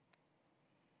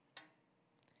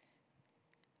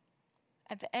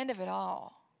 At the end of it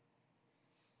all,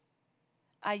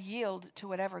 I yield to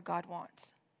whatever God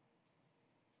wants.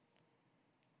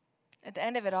 At the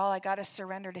end of it all, I got to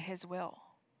surrender to his will.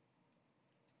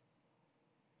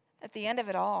 At the end of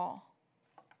it all,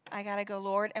 I got to go,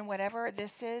 Lord, and whatever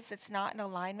this is that's not in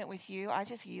alignment with you, I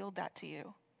just yield that to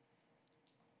you.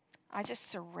 I just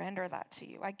surrender that to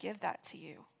you. I give that to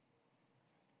you.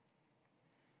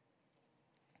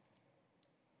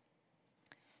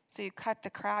 So you cut the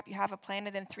crap, you have a plan,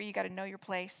 and then 3, you got to know your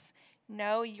place.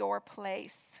 Know your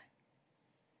place.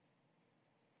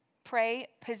 Pray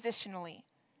positionally.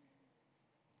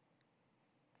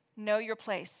 Know your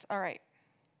place. All right.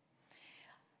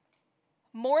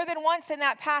 More than once in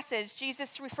that passage,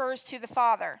 Jesus refers to the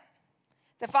Father.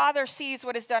 The Father sees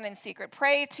what is done in secret.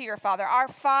 Pray to your Father, our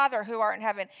Father who art in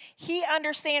heaven. He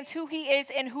understands who he is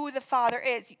and who the Father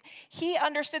is. He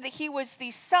understood that he was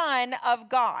the Son of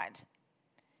God.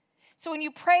 So when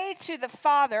you pray to the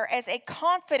Father as a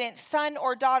confident son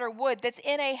or daughter would, that's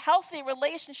in a healthy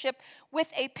relationship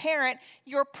with a parent,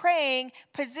 you're praying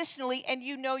positionally and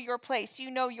you know your place.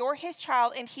 You know you're his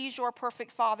child and he's your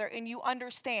perfect father, and you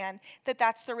understand that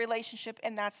that's the relationship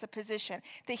and that's the position.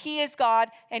 That he is God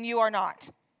and you are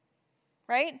not.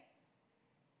 Right?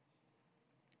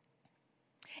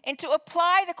 And to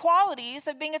apply the qualities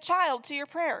of being a child to your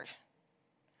prayers.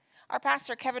 Our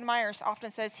pastor, Kevin Myers,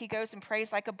 often says he goes and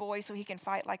prays like a boy so he can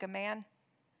fight like a man.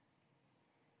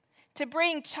 To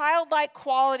bring childlike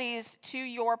qualities to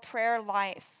your prayer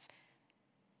life.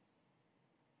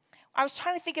 I was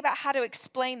trying to think about how to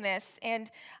explain this,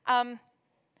 and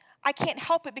I can't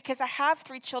help it because I have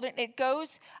 3 children.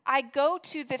 I go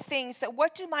to the things that,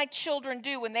 what do my children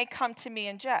do when they come to me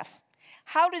and Jeff?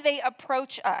 How do they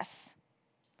approach us?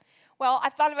 Well, I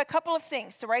thought of a couple of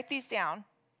things, so write these down.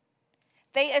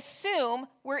 They assume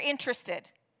we're interested,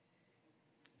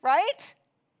 right?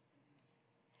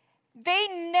 They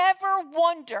never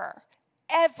wonder,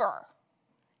 ever,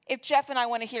 if Jeff and I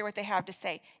want to hear what they have to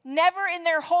say. Never in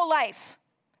their whole life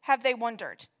have they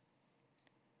wondered.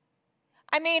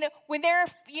 I mean, when they're,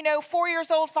 4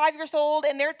 years old, 5 years old,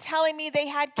 and they're telling me they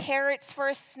had carrots for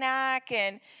a snack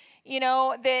and,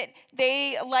 that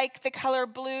they like the color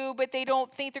blue, but they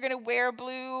don't think they're going to wear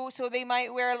blue, so they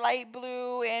might wear light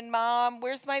blue. And Mom,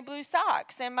 where's my blue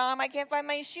socks? And Mom, I can't find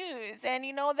my shoes. And,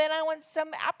 then I want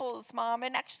some apples, Mom,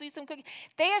 and actually some cookies.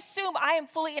 They assume I am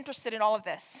fully interested in all of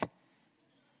this.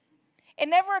 It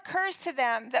never occurs to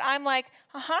them that I'm like,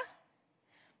 I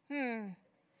mean,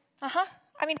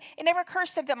 it never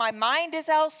occurs to them that my mind is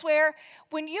elsewhere.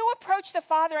 When you approach the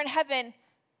Father in heaven,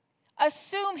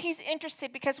 assume he's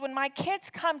interested, because when my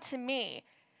kids come to me,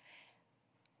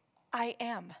 I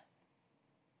am.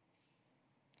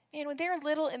 And when they're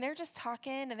little and they're just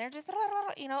talking and they're just,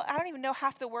 I don't even know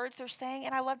half the words they're saying,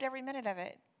 and I loved every minute of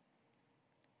it.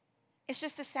 It's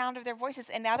just the sound of their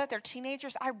voices. And now that they're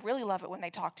teenagers, I really love it when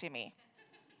they talk to me.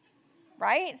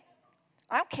 Right?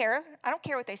 I don't care. I don't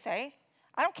care what they say.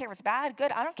 I don't care if it's bad,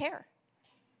 good. I don't care.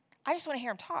 I just want to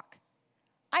hear them talk.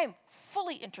 I am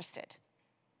fully interested.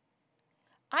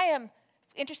 I am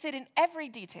interested in every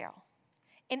detail,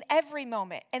 in every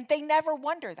moment, and they never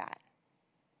wonder that.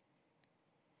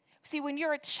 See, when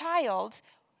you're a child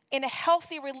in a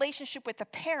healthy relationship with a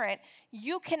parent,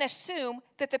 you can assume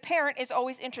that the parent is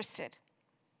always interested.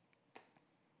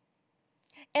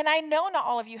 And I know not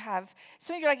all of you have.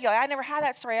 Some of you are like, I never had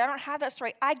that story. I don't have that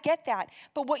story. I get that.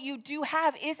 But what you do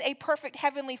have is a perfect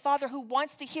heavenly Father who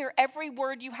wants to hear every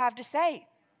word you have to say.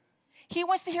 He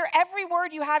wants to hear every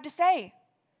word you have to say.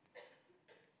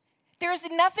 There's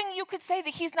nothing you could say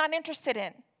that he's not interested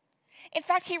in. In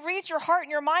fact, he reads your heart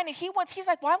and your mind, and he's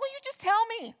like, why won't you just tell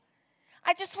me?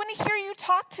 I just want to hear you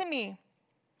talk to me.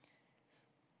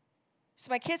 So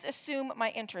my kids assume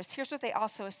my interest. Here's what they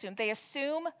also assume. They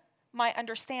assume my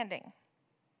understanding.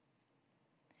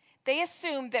 They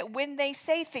assume that when they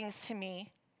say things to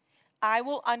me, I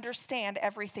will understand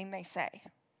everything they say.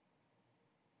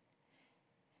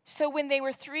 So when they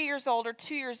were 3 years old or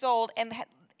 2 years old and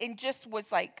just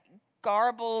was like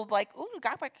garbled, like, ooh,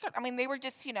 God, I mean, they were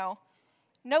just, no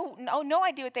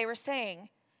idea what they were saying.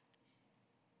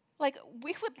 Like,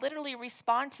 we would literally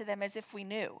respond to them as if we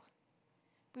knew.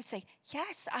 We'd say,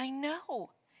 yes, I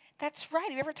know. That's right.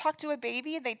 Have you ever talked to a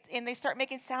baby and they start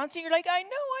making sounds and you're like, I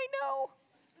know.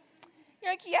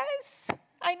 You're like, yes,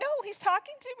 I know. He's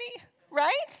talking to me,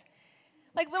 right?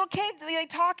 Like little kids, they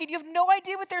talk and you have no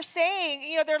idea what they're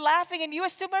saying. They're laughing and you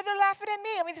assume they're laughing at me.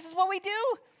 I mean, this is what we do.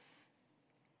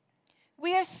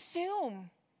 We assume.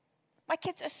 My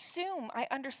kids assume I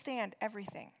understand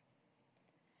everything.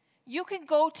 You can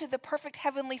go to the perfect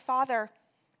heavenly Father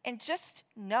and just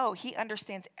know he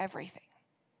understands everything.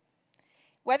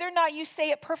 Whether or not you say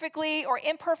it perfectly or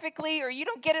imperfectly, or you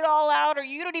don't get it all out, or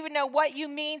you don't even know what you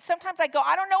mean. Sometimes I go,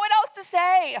 I don't know what else to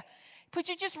say. But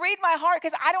you just read my heart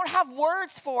because I don't have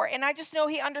words for it, and I just know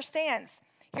he understands.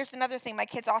 Here's another thing. My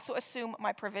kids also assume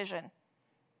my provision.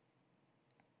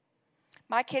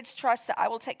 My kids trust that I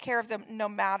will take care of them no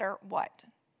matter what.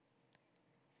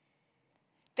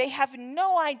 They have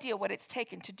no idea what it's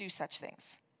taken to do such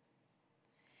things.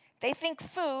 They think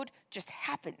food just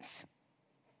happens.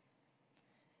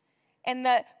 and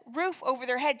the roof over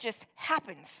their head just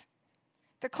happens.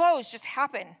 The clothes just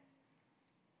happen.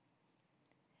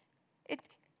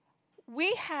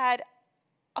 We had,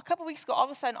 a couple weeks ago, all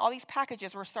of a sudden, all these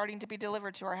packages were starting to be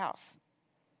delivered to our house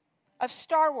of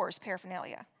Star Wars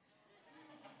paraphernalia.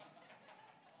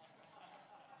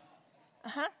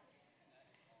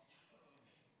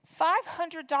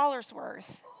 $500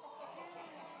 worth.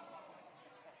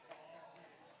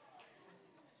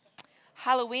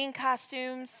 Halloween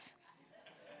costumes,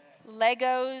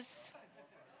 Legos.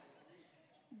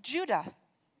 Judah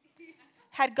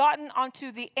had gotten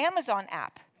onto the Amazon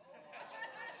app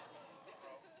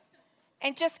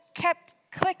and just kept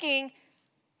clicking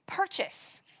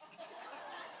purchase.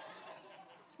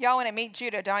 Y'all want to meet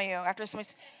Judah, don't you? After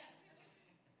somebody's.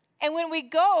 And when we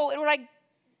go, and we're like,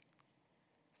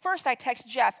 first I text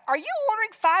Jeff, are you ordering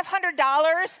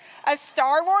 $500 of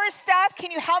Star Wars stuff?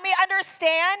 Can you help me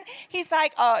understand? He's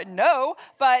like, no,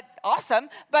 but awesome.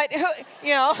 But,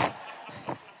 you know.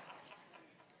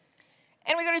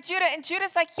 And we go to Judah, and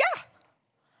Judah's like, yeah.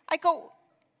 I go,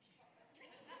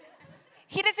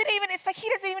 it's like he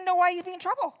doesn't even know why he'd be in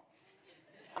trouble.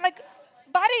 I'm like,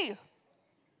 buddy,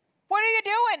 what are you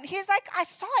doing? He's like, I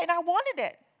saw it and I wanted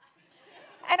it.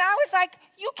 And I was like,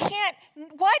 you can't,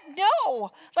 what?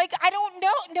 No. Like, I don't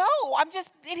know. No,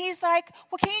 and he's like,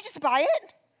 well, can you just buy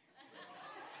it?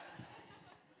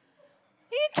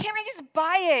 Can't I just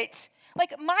buy it?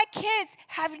 Like, my kids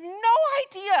have no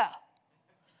idea,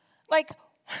 like,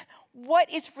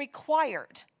 what is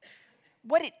required,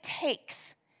 what it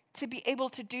takes to be able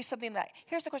to do something that,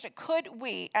 here's the question, could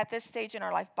we, at this stage in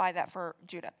our life, buy that for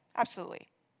Judah? Absolutely.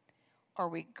 Are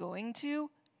we going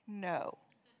to? No.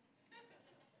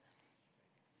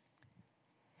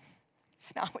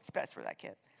 It's not what's best for that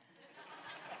kid.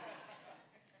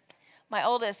 My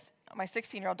oldest, my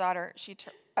 16-year-old daughter,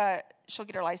 she'll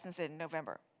get her license in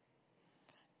November.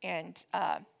 And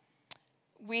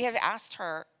we have asked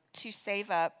her to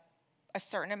save up a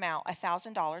certain amount,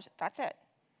 $1,000, that's it,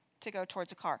 to go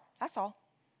towards a car. That's all.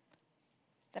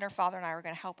 Then her father and I were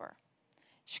going to help her.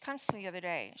 She comes to me the other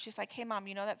day. She's like, hey, Mom,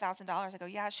 you know that $1,000? I go,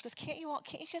 yeah. She goes, can't you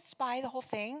just buy the whole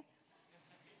thing?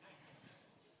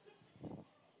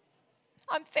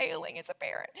 I'm failing as a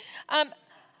parent.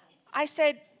 I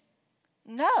said,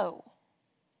 no.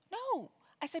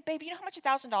 I said, baby, you know how much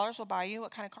 $1,000 will buy you?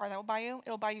 What kind of car that will buy you?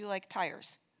 It'll buy you, like,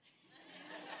 tires.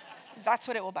 That's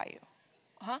what it will buy you.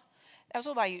 That's what it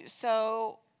will buy you.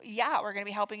 So, yeah, we're going to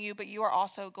be helping you, but you are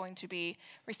also going to be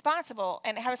responsible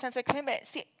and have a sense of commitment.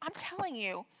 See, I'm telling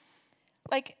you,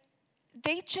 like,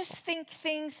 they just think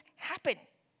things happen.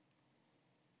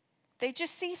 They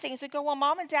just see things. They go, well,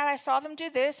 Mom and Dad, I saw them do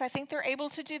this. I think they're able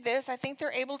to do this. I think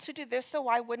they're able to do this, so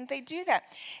why wouldn't they do that?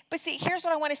 But see, here's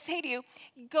what I want to say to you.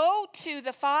 Go to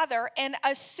the Father and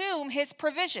assume his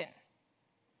provision.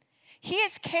 He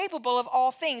is capable of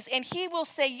all things, and he will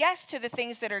say yes to the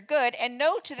things that are good and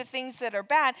no to the things that are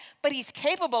bad, but he's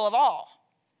capable of all.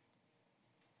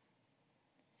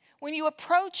 When you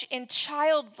approach in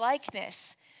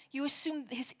childlikeness, you assume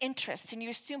his interest, and you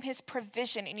assume his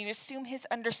provision, and you assume his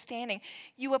understanding.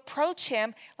 You approach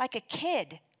him like a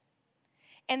kid,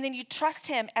 and then you trust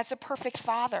him as a perfect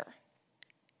father.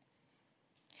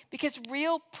 Because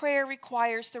real prayer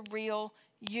requires the real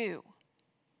you,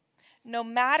 no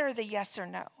matter the yes or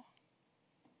no.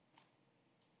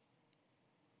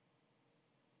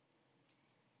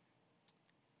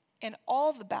 And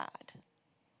all the bad,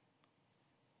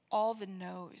 all the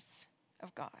no's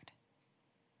of God.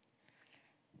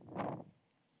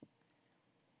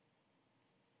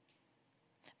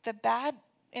 The bad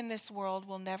in this world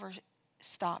will never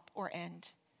stop or end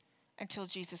until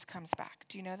Jesus comes back.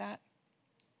 Do you know that?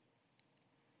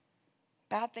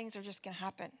 Bad things are just going to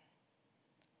happen.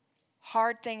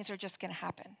 Hard things are just going to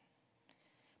happen.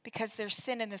 Because there's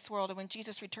sin in this world, and when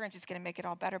Jesus returns, he's going to make it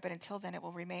all better, but until then, it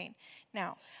will remain.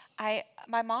 Now,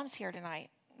 my mom's here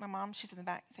tonight. My mom, she's in the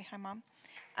back. Say hi, Mom.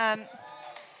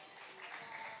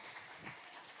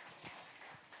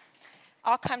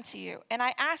 I'll come to you. And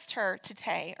I asked her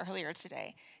earlier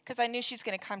today, because I knew she's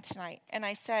going to come tonight. And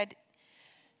I said,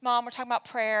 Mom, we're talking about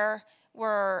prayer.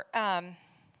 We're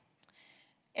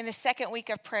in the second week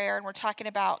of prayer, and we're talking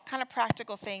about kind of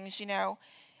practical things, you know,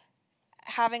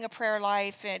 having a prayer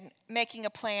life and making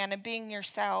a plan and being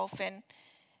yourself and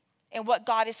what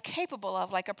God is capable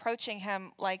of, like approaching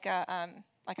him like a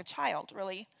child,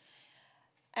 really.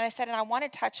 And I said, and I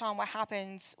want to touch on what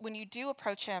happens when you do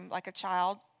approach him like a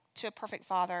child to a perfect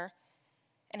father,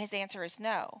 and his answer is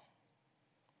no.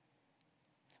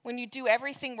 When you do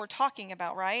everything we're talking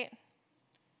about, right?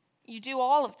 You do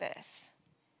all of this.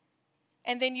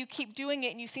 And then you keep doing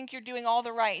it and you think you're doing all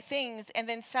the right things. And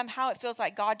then somehow it feels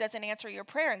like God doesn't answer your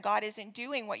prayer and God isn't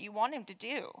doing what you want him to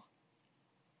do.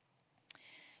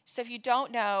 So if you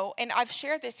don't know, and I've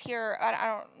shared this here, I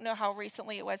don't know how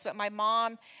recently it was, but my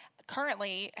mom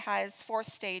currently has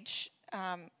 4th stage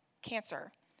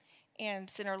cancer, and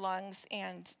it's in her lungs.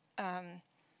 And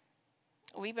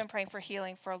we've been praying for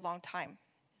healing for a long time.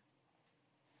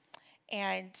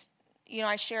 And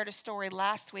I shared a story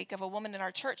last week of a woman in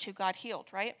our church who God healed,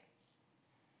 right?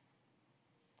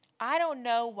 I don't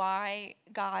know why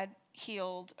God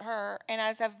healed her, and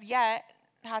as of yet,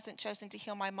 hasn't chosen to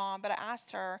heal my mom, but I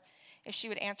asked her if she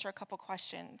would answer a couple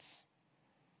questions.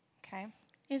 Okay?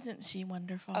 Isn't she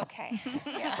wonderful? Okay,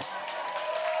 yeah.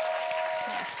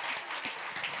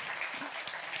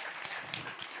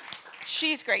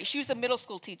 She's great. She was a middle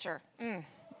school teacher.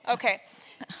 Okay.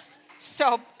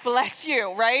 So, bless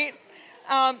you, right?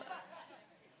 Mom,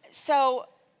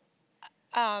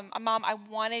 I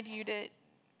wanted you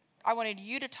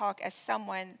to talk as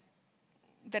someone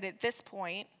that at this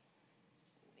point,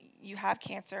 you have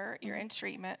cancer, you're in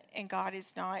treatment, and God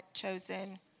is not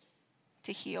chosen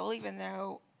to heal, even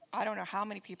though I don't know how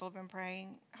many people have been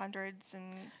praying, hundreds.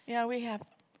 And yeah,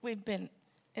 we've been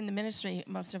in the ministry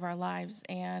most of our lives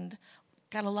and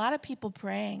got a lot of people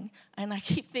praying, and I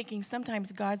keep thinking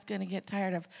sometimes God's going to get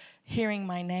tired of hearing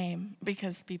my name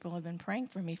because people have been praying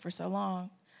for me for so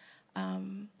long.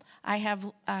 I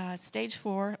have stage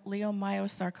 4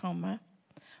 leiomyosarcoma,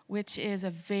 which is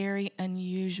a very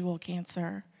unusual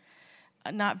cancer.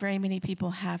 Not very many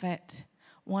people have it.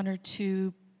 1 or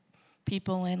 2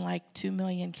 people in like 2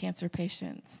 million cancer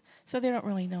patients. So they don't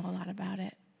really know a lot about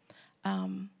it.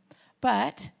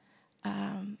 But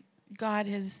God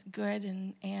is good,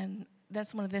 and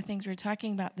that's one of the things we're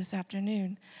talking about this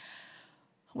afternoon.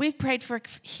 We've prayed for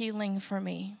healing for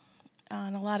me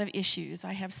on a lot of issues.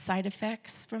 I have side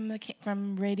effects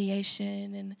from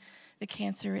radiation and the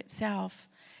cancer itself.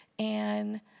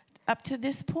 And up to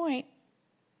this point,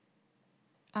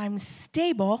 I'm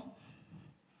stable.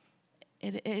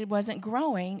 It wasn't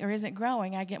growing or isn't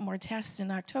growing. I get more tests in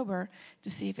October to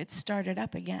see if it's started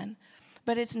up again.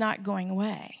 But it's not going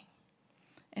away.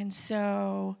 And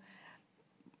so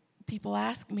people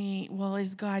ask me, well,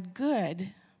 is God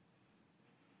good?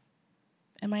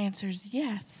 And my answer is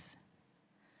yes.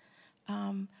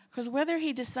 Because whether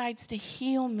he decides to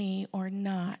heal me or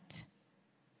not,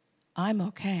 I'm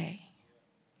okay.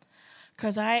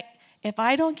 Because if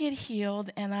I don't get healed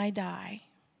and I die,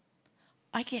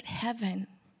 I get heaven.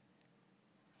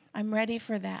 I'm ready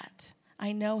for that.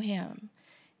 I know him.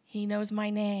 He knows my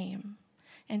name.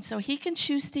 And so he can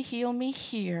choose to heal me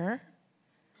here,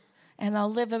 and I'll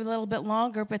live a little bit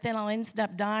longer, but then I'll end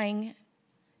up dying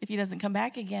if he doesn't come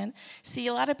back again. See,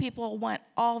 a lot of people want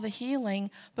all the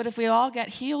healing, but if we all got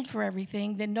healed for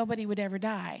everything, then nobody would ever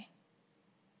die,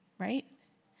 right?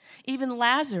 Even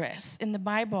Lazarus in the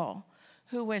Bible,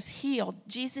 who was healed,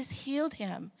 Jesus healed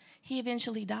him. He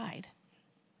eventually died.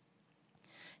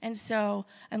 And so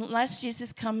unless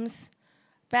Jesus comes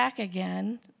back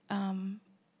again,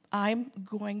 I'm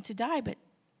going to die, but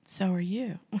so are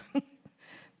you.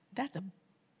 That's a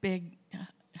big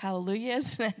hallelujah,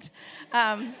 isn't it?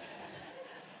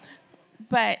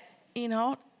 But,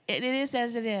 it is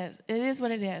as it is. It is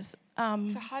what it is.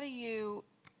 So how do you,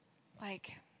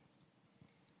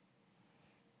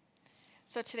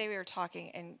 so today we were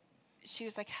talking, and she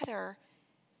was like, Heather,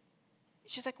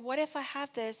 she's like, what if I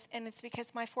have this, and it's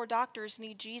because my 4 doctors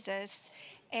need Jesus,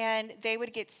 and they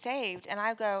would get saved? And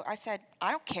I said,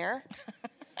 I don't care.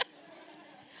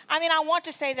 I mean, I want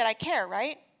to say that I care,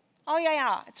 right? Oh,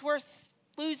 yeah, it's worth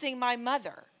losing my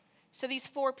mother so these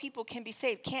 4 people can be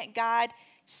saved. Can't God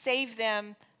save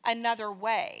them another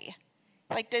way?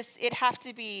 Does it have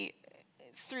to be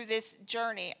through this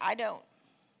journey? I don't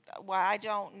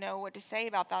know what to say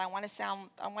about that. I want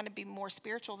to be more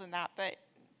spiritual than that, but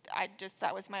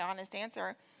that was my honest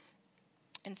answer.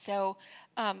 And so,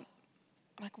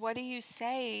 what do you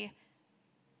say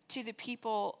to the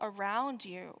people around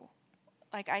you?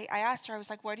 I asked her, I was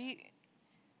like, what do you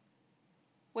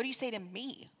say to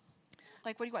me?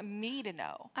 What do you want me to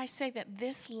know? I say that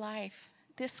this life,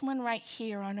 this one right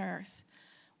here on earth,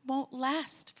 won't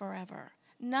last forever.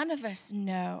 None of us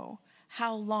know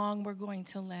how long we're going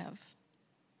to live.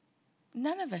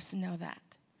 None of us know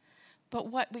that. But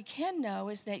what we can know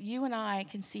is that you and I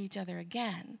can see each other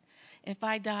again. If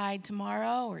I died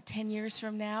tomorrow or 10 years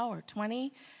from now or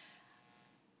 20,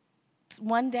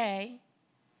 one day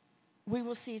we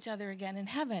will see each other again in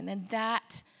heaven. And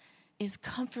that is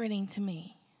comforting to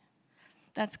me.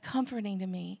 That's comforting to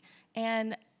me.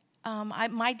 And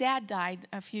My dad died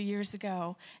a few years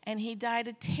ago, and he died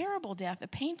a terrible death, a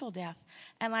painful death.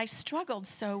 And I struggled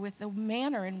so with the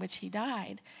manner in which he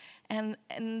died. And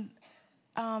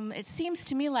it seems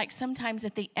to me like sometimes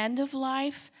at the end of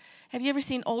life, have you ever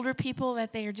seen older people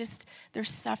that they're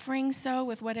suffering so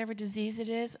with whatever disease it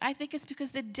is? I think it's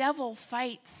because the devil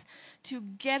fights to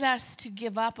get us to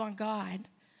give up on God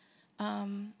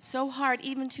so hard,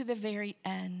 even to the very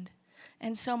end.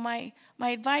 And so my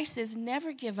advice is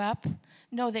never give up.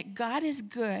 Know that God is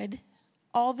good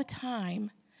all the time,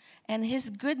 and his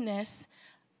goodness,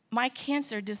 my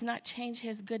cancer does not change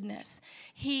his goodness.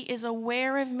 He is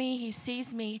aware of me. He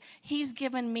sees me. He's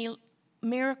given me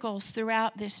miracles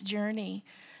throughout this journey.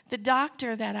 The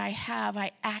doctor that I have,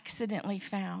 I accidentally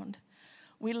found.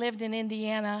 We live in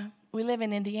Indiana,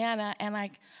 and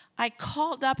I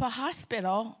called up a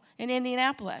hospital in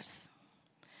Indianapolis.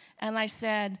 And I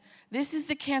said, this is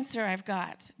the cancer I've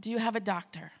got. Do you have a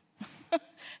doctor?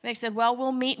 They said, well,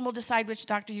 we'll meet and we'll decide which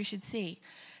doctor you should see.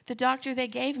 The doctor they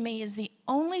gave me is the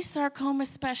only sarcoma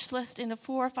specialist in a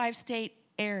 4 or 5 state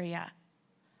area.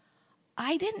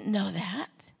 I didn't know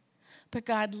that, but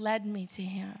God led me to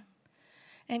him.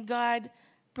 And God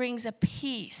brings a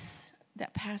peace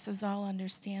that passes all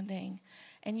understanding.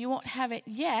 And you won't have it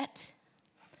yet.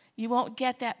 You won't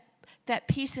get that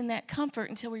peace and that comfort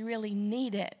until we really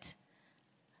need it.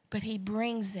 But he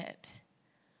brings it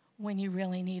when you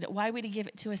really need it. Why would he give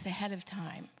it to us ahead of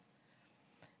time?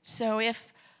 So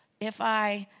if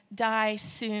I die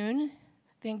soon,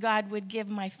 then God would give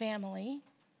my family,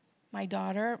 my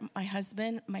daughter, my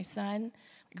husband, my son,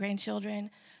 my grandchildren,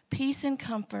 peace and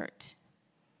comfort.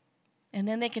 And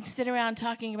then they can sit around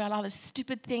talking about all the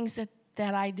stupid things that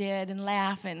I did and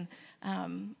laugh and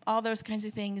all those kinds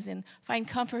of things and find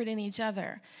comfort in each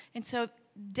other. And so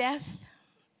death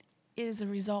is a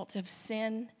result of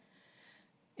sin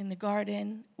in the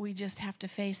garden. We just have to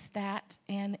face that,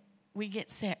 and we get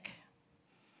sick.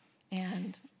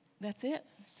 And that's it.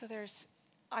 So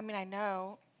I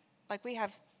know, like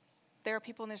there are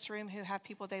people in this room who have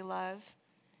people they love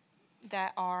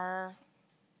that are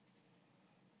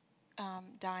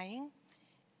dying,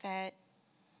 that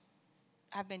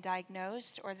have been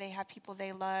diagnosed, or they have people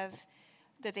they love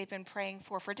that they've been praying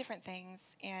for different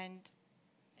things, and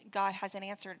God hasn't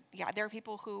answered. Yeah, there are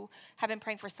people who have been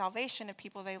praying for salvation of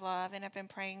people they love, and have been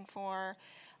praying for,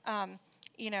 all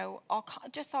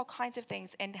kinds of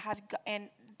things, and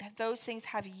those things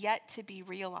have yet to be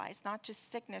realized. Not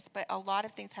just sickness, but a lot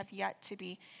of things have yet to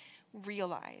be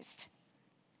realized.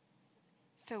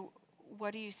 So,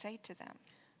 what do you say to them?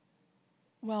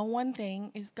 Well, one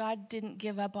thing is God didn't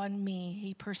give up on me.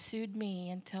 He pursued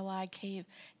me until I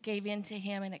gave in to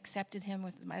him and accepted him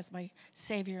as my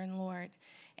Savior and Lord.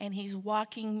 And he's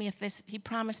walking me this. He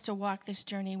promised to walk this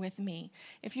journey with me.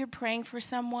 If you're praying for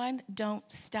someone, don't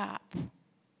stop.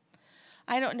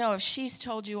 I don't know if she's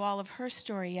told you all of her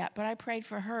story yet, but I prayed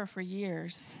for her for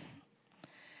years.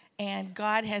 And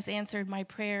God has answered my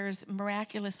prayers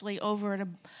miraculously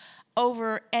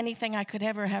over anything I could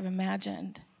ever have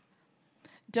imagined.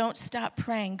 Don't stop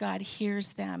praying. God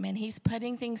hears them, and he's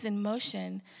putting things in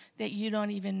motion that you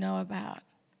don't even know about.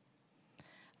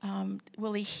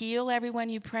 Will he heal everyone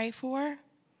you pray for?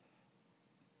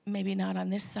 Maybe not on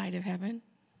this side of heaven.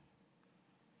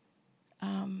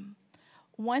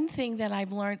 One thing that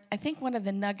I've learned, I think one of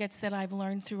the nuggets that I've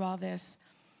learned through all this,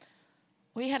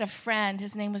 we had a friend,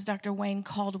 his name was Dr. Wayne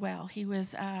Caldwell. He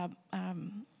was a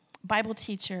Bible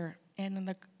teacher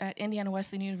at Indiana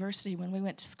Wesleyan University when we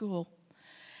went to school.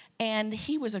 And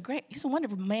he's a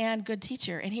wonderful man, good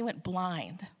teacher, and he went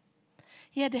blind.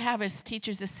 He had to have his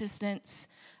teacher's assistants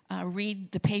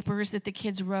read the papers that the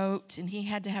kids wrote, and he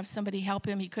had to have somebody help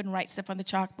him. He couldn't write stuff on the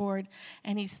chalkboard.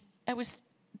 And it was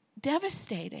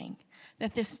devastating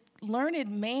that this learned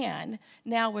man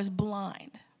now was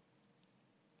blind.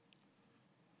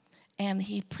 And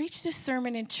he preached a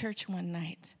sermon in church one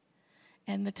night,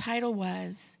 and the title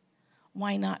was,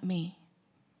 "Why Not Me?"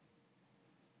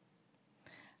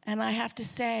 And I have to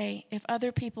say, if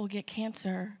other people get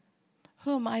cancer,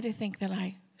 who am I to think that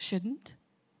I shouldn't?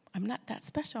 I'm not that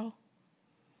special.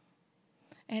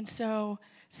 And so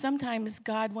sometimes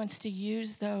God wants to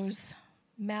use those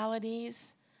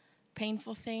maladies,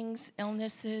 painful things,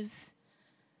 illnesses,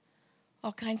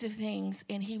 all kinds of things,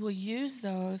 and he will use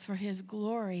those for his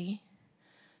glory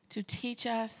to teach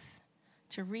us,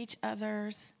 to reach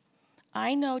others.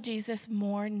 I know Jesus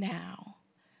more now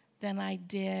than I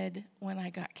did when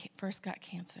I first got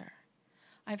cancer.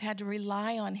 I've had to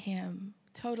rely on him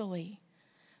totally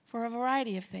for a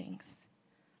variety of things.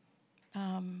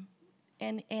 And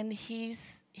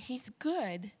he's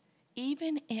good,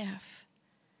 even if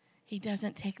He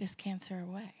doesn't take this cancer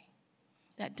away.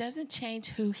 That doesn't change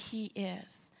who he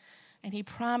is. And he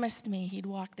promised me he'd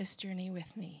walk this journey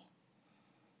with me.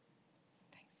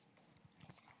 Thanks.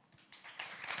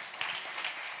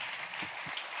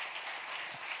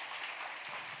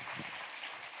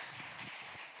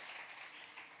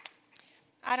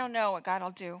 I don't know what God will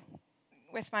do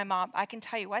with my mom. I can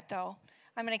tell you what, though.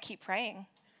 I'm going to keep praying.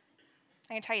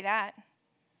 I can tell you that.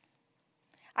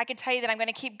 I can tell you that I'm going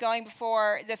to keep going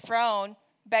before the throne,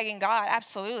 begging God.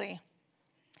 Absolutely.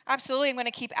 Absolutely, I'm going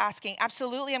to keep asking.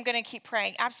 Absolutely, I'm going to keep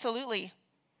praying. Absolutely.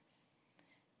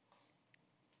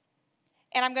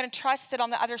 And I'm going to trust that on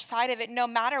the other side of it, no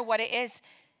matter what it is,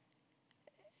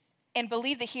 and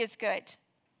believe that he is good.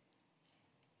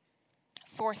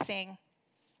 Fourth thing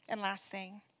and last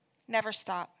thing, never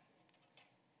stop.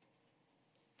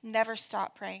 Never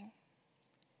stop praying.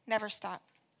 Never stop.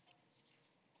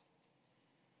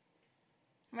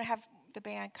 I'm going to have the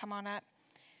band come on up.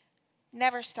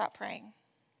 Never stop praying.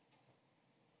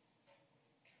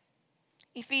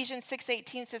 Ephesians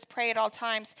 6:18 says, pray at all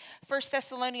times. 1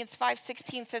 Thessalonians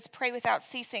 5:16 says, pray without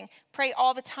ceasing. Pray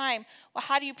all the time. Well,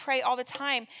 how do you pray all the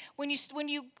time? When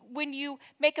you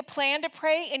make a plan to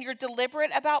pray and you're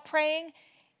deliberate about praying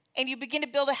and you begin to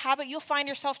build a habit, you'll find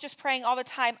yourself just praying all the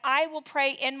time. I will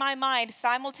pray in my mind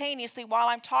simultaneously while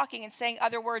I'm talking and saying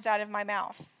other words out of my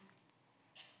mouth.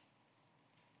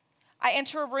 I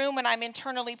enter a room and I'm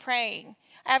internally praying.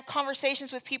 I have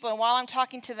conversations with people, and while I'm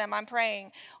talking to them, I'm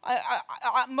praying.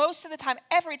 Most of the time,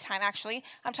 every time actually,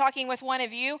 I'm talking with one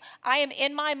of you, I am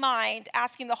in my mind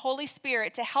asking the Holy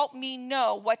Spirit to help me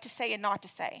know what to say and not to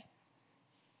say.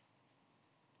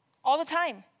 All the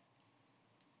time.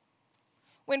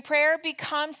 When prayer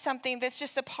becomes something that's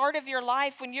just a part of your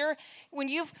life, when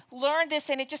you've learned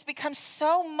this and it just becomes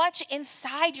so much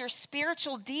inside your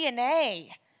spiritual DNA,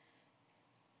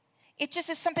 it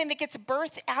just is something that gets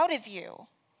birthed out of you.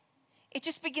 It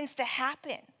just begins to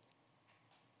happen.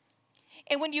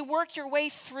 And when you work your way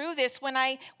through this, when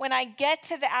I get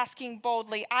to the asking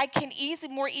boldly, I can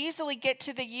more easily get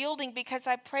to the yielding because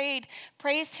I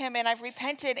praised him, and I've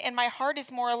repented, and my heart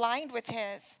is more aligned with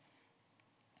his.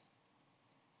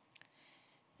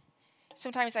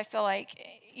 Sometimes I feel like,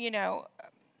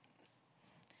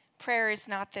 prayer is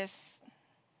not this,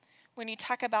 when you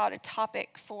talk about a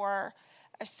topic for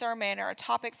a sermon or a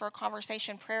topic for a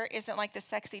conversation, prayer isn't like the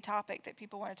sexy topic that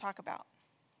people want to talk about.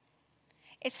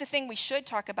 It's the thing we should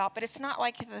talk about, but it's not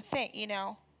like the thing,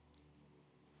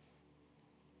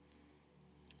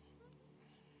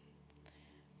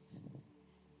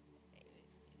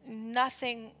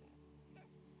 Nothing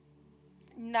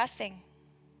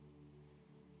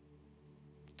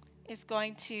is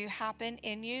going to happen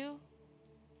in you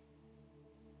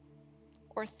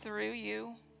or through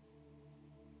you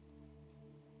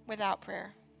without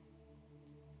prayer.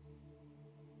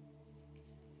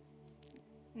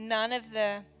 None of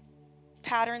the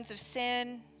patterns of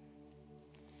sin,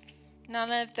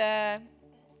 none of the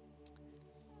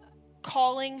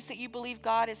callings that you believe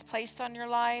God has placed on your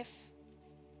life,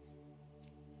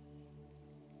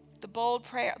 the bold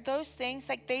prayer, those things,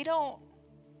 they don't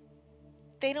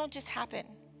just happen.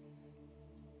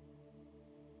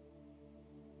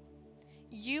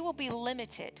 You will be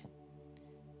limited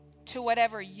to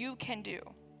whatever you can do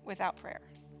without prayer.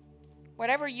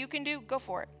 Whatever you can do, go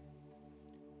for it.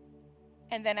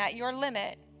 And then at your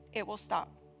limit, it will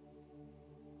stop.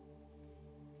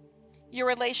 Your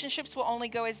relationships will only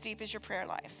go as deep as your prayer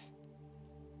life.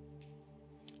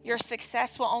 Your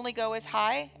success will only go as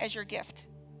high as your gift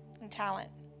and talent.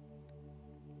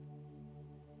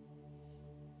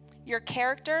 Your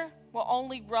character will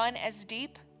only run as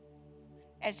deep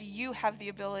as you have the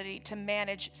ability to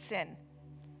manage sin.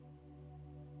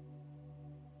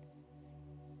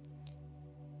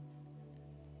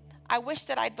 I wish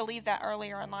that I'd believed that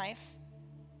earlier in life.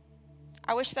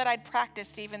 I wish that I'd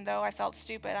practiced even though I felt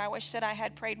stupid. I wish that I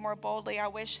had prayed more boldly. I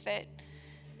wish that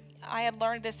I had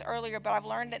learned this earlier, but I've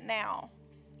learned it now.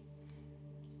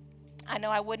 I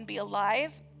know I wouldn't be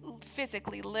alive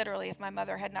physically, literally, if my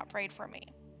mother had not prayed for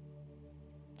me.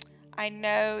 I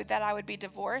know that I would be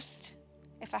divorced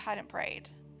if I hadn't prayed.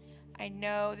 I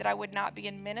know that I would not be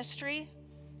in ministry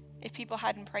if people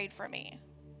hadn't prayed for me.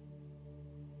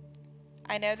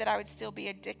 I know that I would still be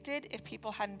addicted if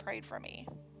people hadn't prayed for me.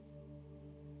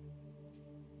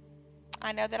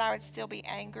 I know that I would still be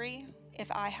angry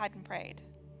if I hadn't prayed.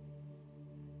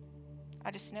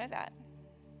 I just know that.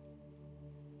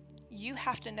 You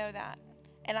have to know that,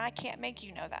 and I can't make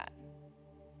you know that.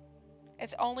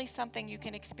 It's only something you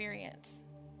can experience.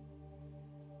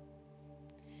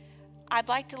 I'd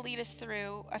like to lead us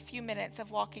through a few minutes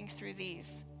of walking through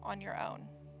these on your own.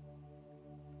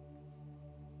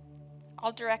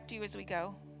 I'll direct you as we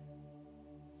go.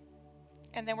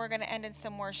 And then we're going to end in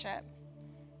some worship.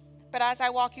 But as I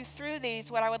walk you through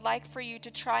these, what I would like for you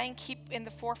to try and keep in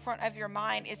the forefront of your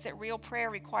mind is that real prayer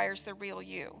requires the real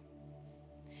you.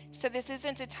 So this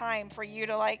isn't a time for you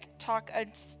to talk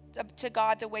to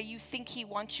God the way you think he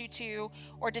wants you to,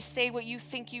 or to say what you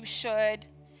think you should.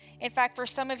 In fact, for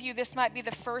some of you, this might be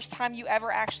the first time you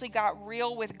ever actually got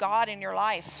real with God in your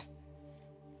life.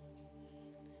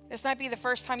 This might be the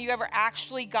first time you ever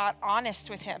actually got honest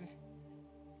with him.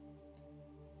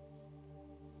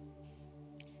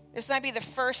 This might be the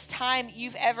first time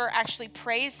you've ever actually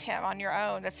praised him on your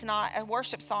own. That's not a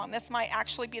worship song. This might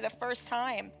actually be the first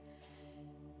time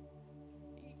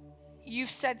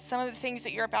you've said some of the things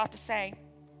that you're about to say.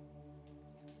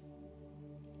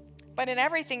 But in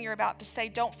everything you're about to say,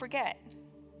 don't forget,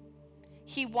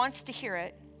 he wants to hear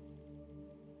it.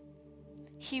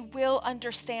 He will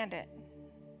understand it.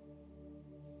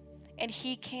 And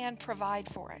he can provide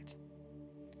for it.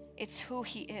 It's who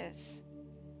he is.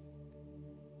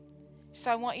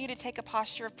 So I want you to take a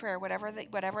posture of prayer, whatever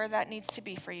that needs to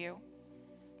be for you.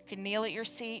 You can kneel at your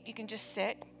seat. You can just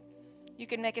sit. You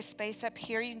can make a space up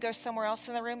here. You can go somewhere else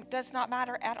in the room. It does not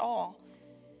matter at all.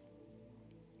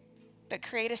 But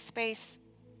create a space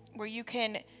where you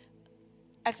can,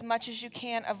 as much as you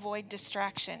can, avoid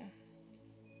distraction.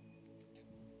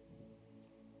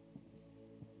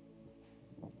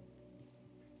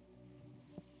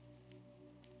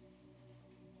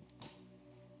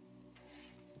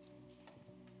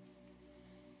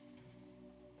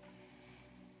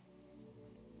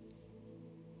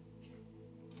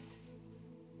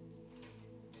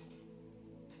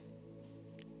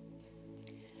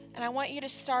 And I want you to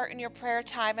start in your prayer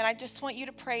time, and I just want you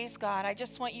to praise God. I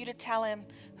just want you to tell him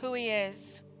who he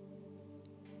is.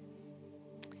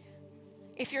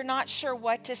 If you're not sure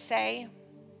what to say,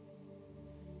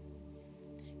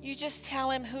 you just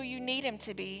tell him who you need him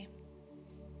to be.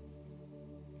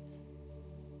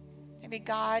 Maybe,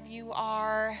 God, you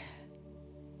are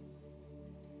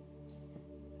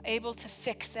able to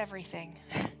fix everything.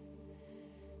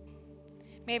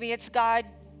 Maybe it's, God,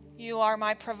 you are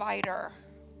my provider.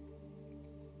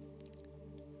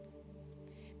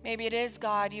 Maybe it is,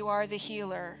 God, you are the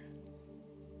healer.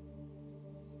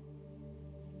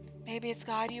 Maybe it's,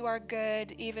 God, you are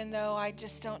good, even though I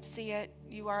just don't see it.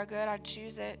 You are good, I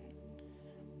choose it.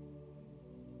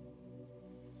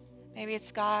 Maybe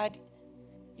it's, God,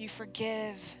 you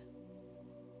forgive.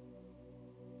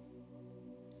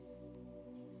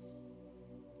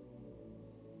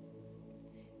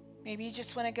 Maybe you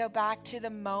just want to go back to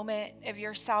the moment of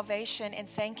your salvation and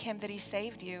thank him that he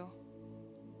saved you.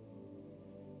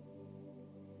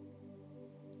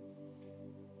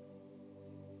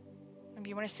 Maybe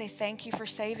you want to say, thank you for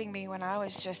saving me when I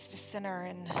was just a sinner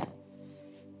and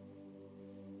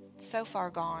so far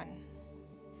gone.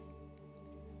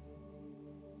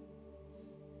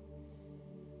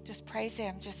 Just praise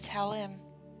him. Just tell him.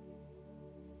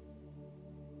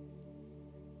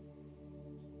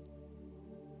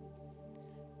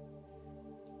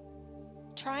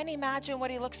 Try and imagine what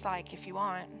he looks like if you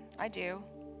want. I do.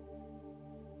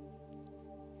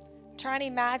 Try and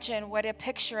imagine what a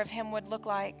picture of him would look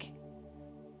like.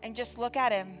 And just look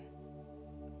at him.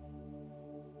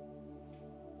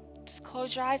 Just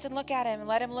close your eyes and look at him and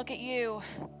let him look at you.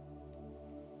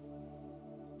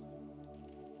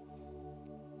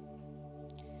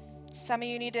 Some of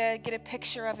you need to get a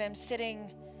picture of him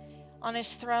sitting on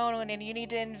his throne, and you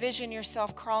need to envision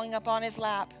yourself crawling up on his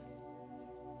lap.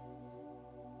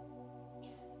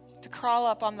 To crawl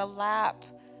up on the lap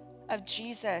of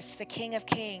Jesus, the King of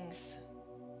Kings.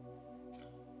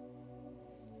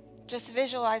 Just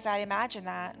visualize that, imagine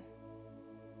that.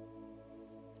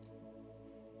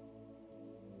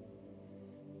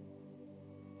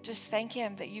 Just thank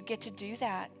him that you get to do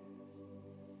that.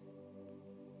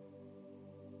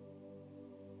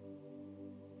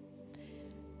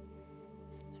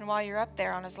 And while you're up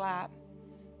there on his lap,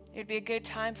 it would be a good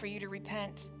time for you to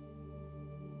repent.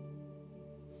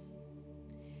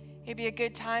 It'd be a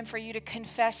good time for you to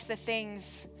confess the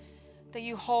things that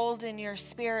you hold in your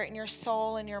spirit, in your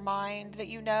soul, in your mind that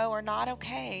you know are not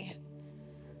okay.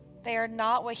 They are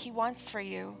not what he wants for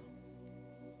you.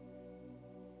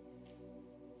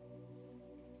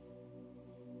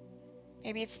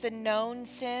 Maybe it's the known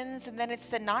sins, and then it's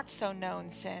the not so known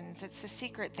sins. It's the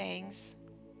secret things.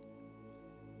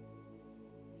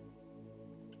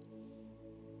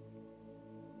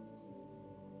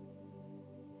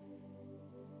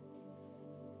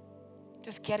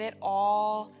 Just get it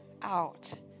all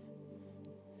out.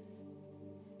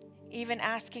 Even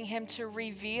asking him to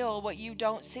reveal what you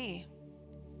don't see.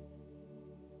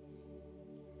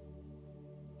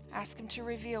 Ask him to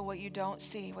reveal what you don't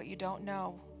see, what you don't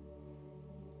know.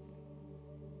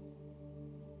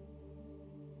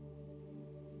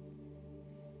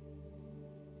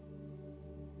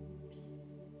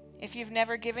 If you've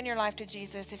never given your life to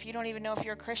Jesus, if you don't even know if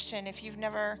you're a Christian, if you've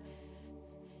never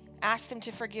asked him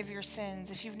to forgive your sins,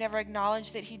 if you've never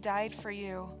acknowledged that he died for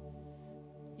you,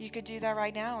 you could do that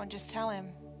right now and just tell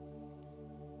him.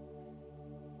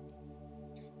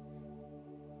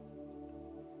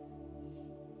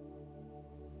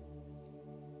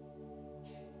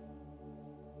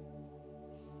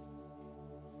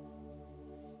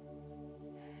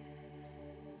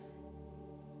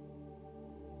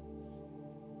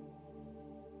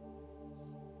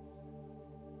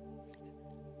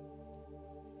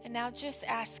 And now just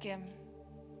ask him.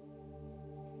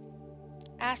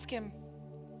 Ask him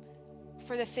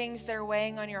for the things that are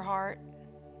weighing on your heart.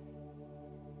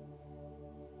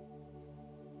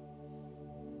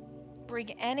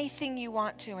 Bring anything you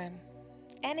want to him.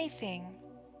 Anything.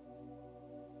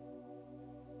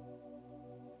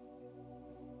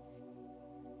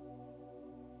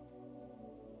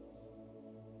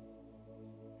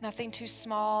 Nothing too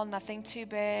small, nothing too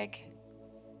big,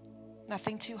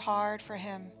 nothing too hard for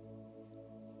him.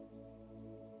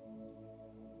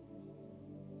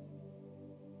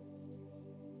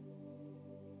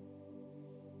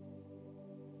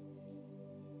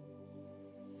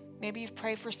 Maybe you've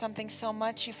prayed for something so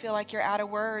much you feel like you're out of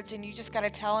words, and you just got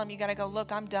to tell him, you got to go,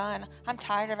 look, I'm done. I'm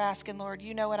tired of asking, Lord.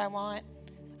 You know what I want.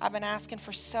 I've been asking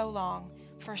for so long,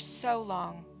 for so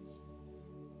long.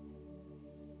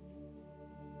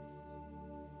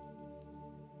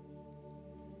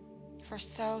 For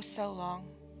so long.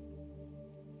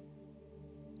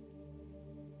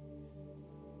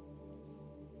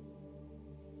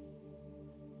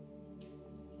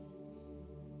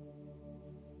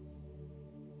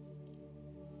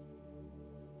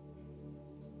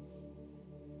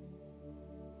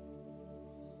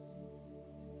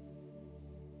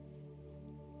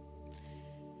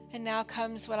 And now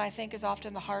comes what I think is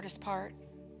often the hardest part,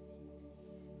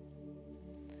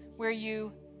 where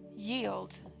you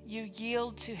yield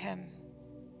to him.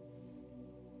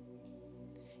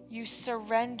 You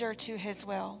surrender to his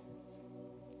will.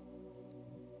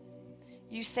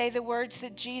 You say the words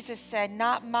that Jesus said,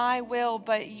 not my will,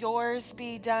 but yours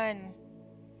be done.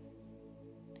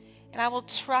 And I will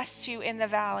trust you in the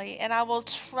valley, and I will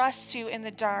trust you in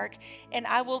the dark, and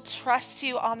I will trust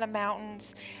you on the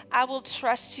mountains. I will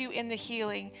trust you in the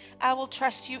healing. I will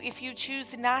trust you if you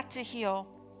choose not to heal.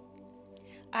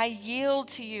 I yield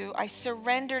to you. I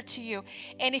surrender to you.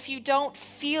 And if you don't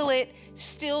feel it,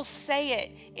 still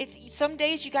say it. Some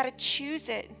days you got to choose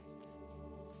it.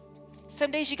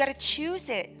 Some days you got to choose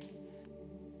it.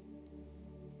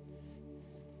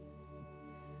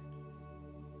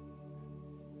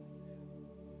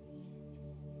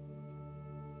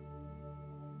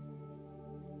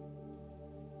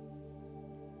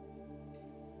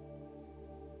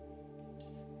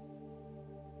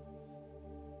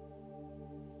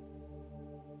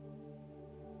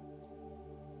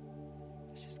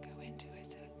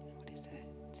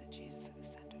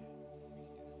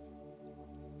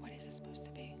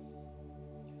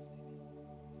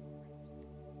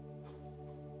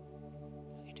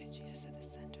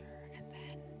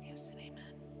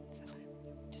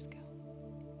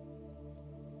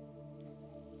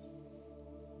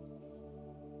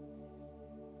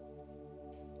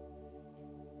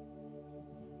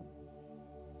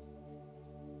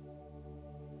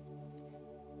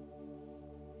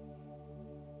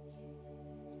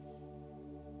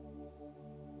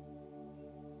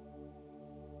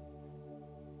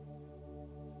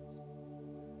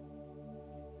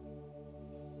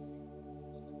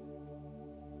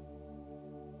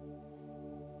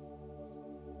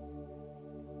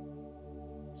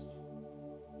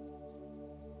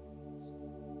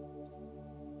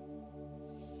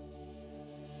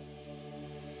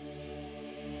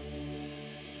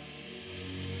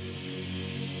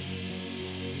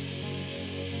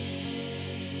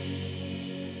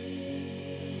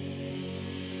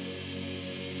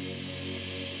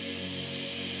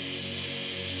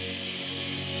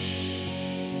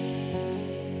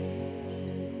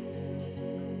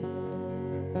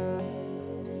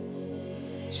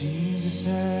 Jesus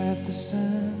at the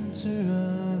center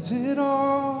of it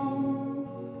all.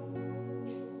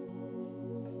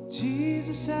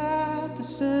 Jesus at the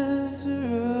center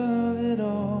of it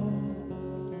all.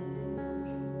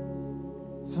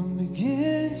 From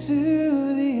beginning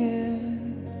to the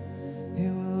end,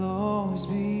 it will always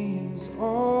be, and it's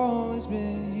always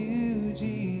been you,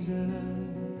 Jesus.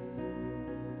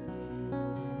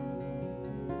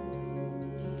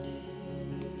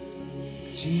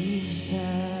 Jesus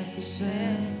at the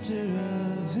center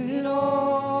of it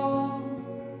all.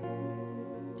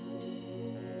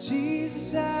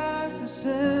 Jesus at the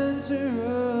center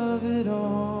of it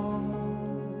all.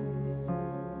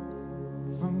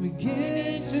 From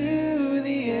beginning to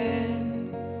the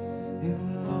end, it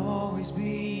will always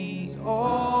be, He's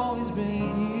always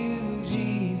been you,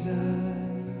 Jesus.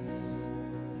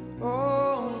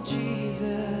 Oh,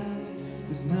 Jesus,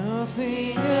 there's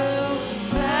nothing else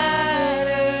that matters.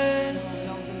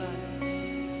 Tell them tonight.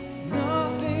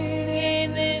 Nothing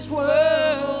in this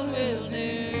world will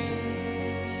do.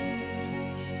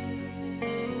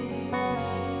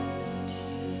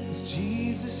 'Cause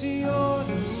Jesus, you're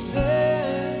the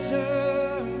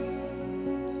center,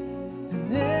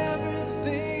 and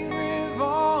everything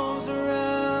revolves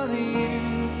around you.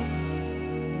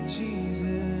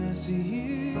 Jesus,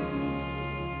 you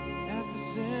at the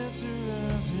center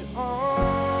of it all.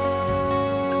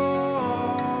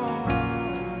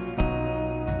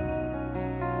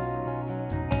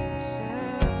 The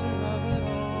center of it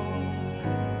all.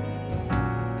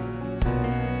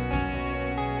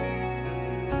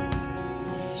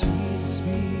 Jesus,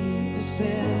 be the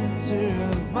center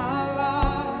of my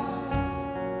life.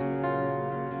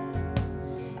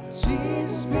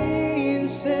 Jesus, be the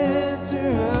center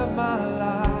of my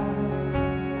life.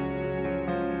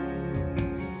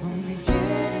 From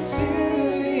beginning to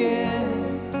the end,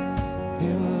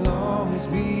 it will always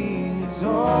be, it's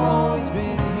always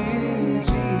been you,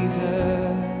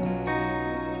 Jesus.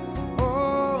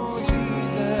 Oh,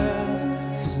 Jesus,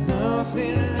 'cause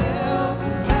nothing else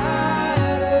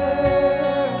matters.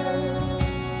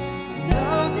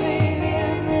 Nothing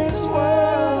in this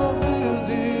world will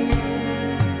do.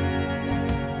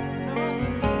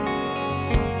 Nothing.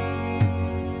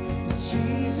 'Cause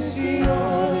Jesus,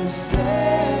 you're the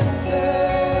center,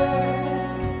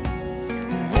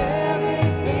 and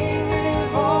everything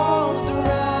revolves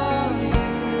around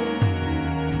you.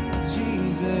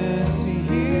 Jesus,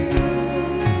 you,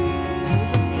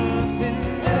 'cause nothing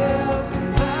else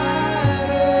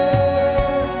matters.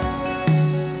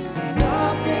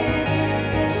 Nothing in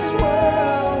this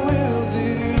world will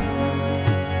do.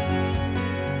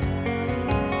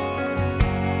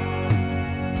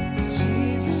 'Cause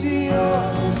Jesus, you're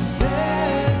the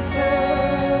center,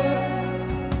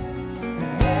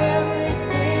 and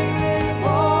everything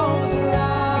revolves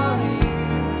around you.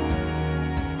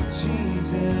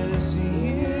 Jesus,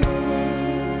 you.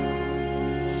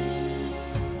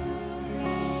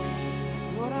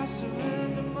 Lord, I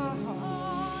surrender my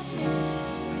heart.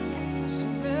 I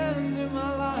surrender my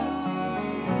life to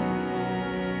you.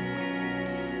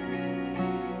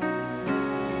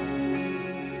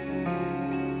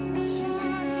 You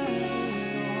can have it all.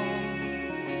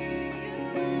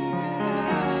 You can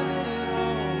have it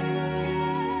all.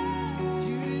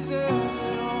 You deserve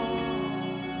it all.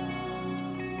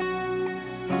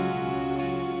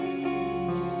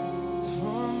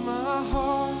 From my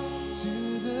heart to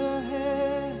the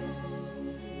heavens,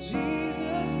 Jesus.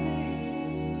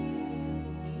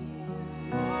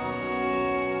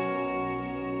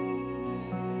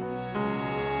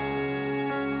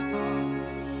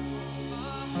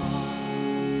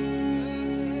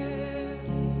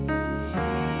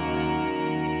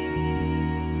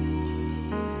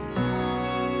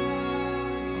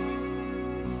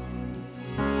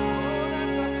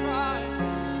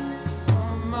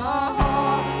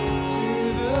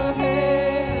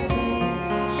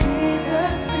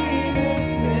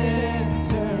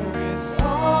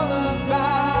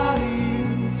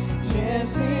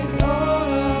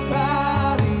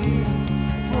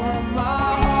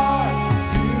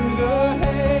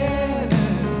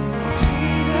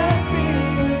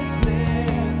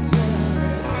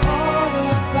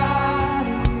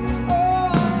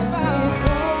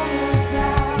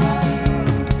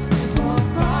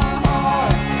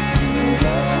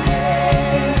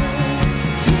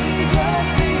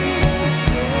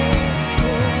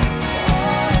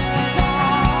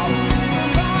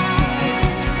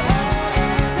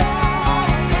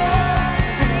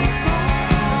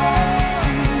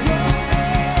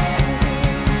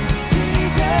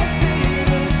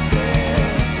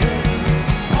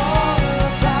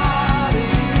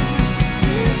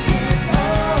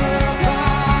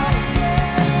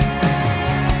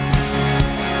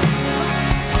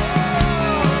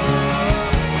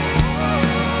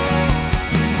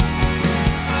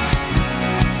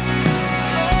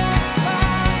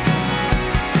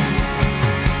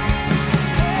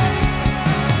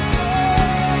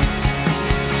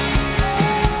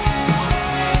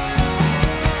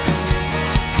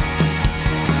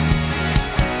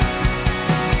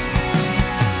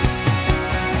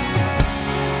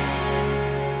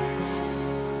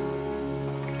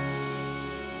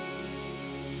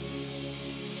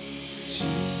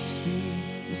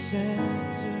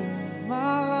 of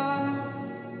my life.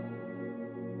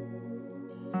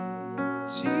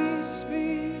 Jesus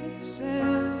be the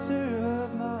center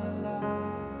of my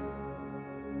life.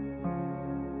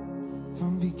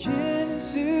 From beginning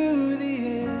to the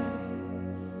end,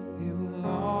 it will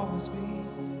always be,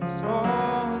 it's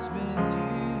always been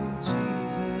you,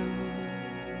 Jesus.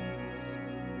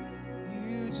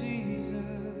 You, Jesus.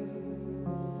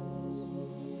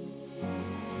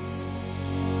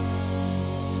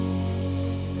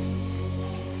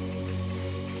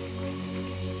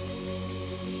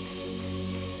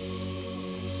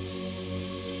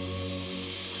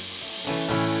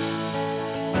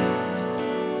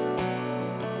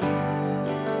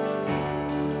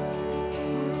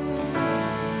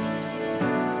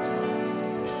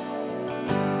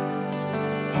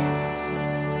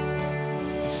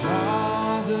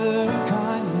 Father of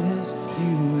kindness,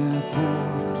 you have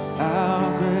poured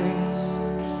out grace.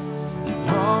 You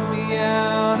brought me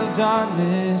out of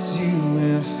darkness, you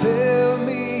have filled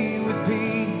me with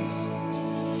peace.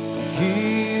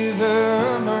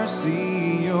 Giver of mercy,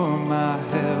 you're my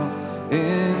help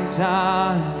in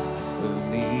time of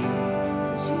need.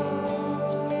 Yes,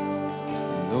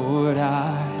 Lord, I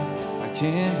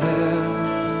can't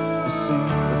help but sing.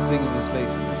 Let's sing in this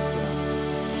faithfulness tonight.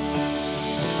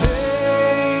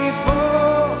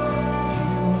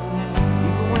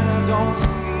 Don't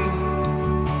see,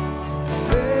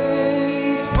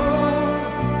 faithful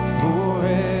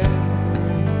forever.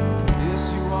 Yes,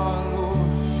 you are, Lord.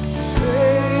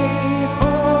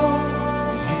 Faithful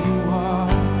you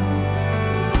are,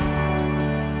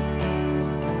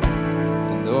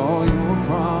 and all your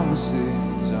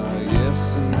promises are yes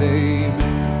and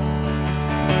amen.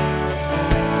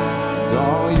 And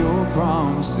all your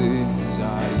promises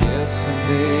are yes and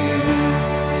amen.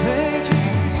 Thank you.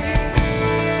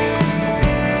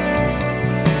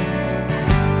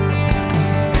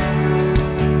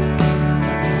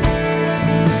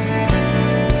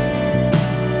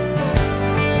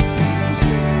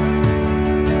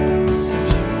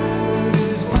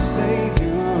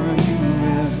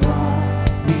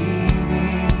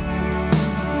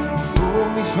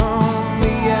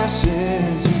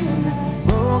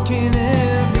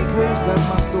 That's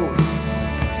my story.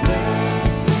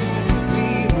 Blessed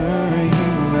Redeemer,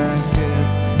 you have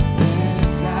kept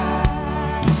this life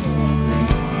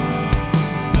free.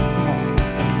 Come on.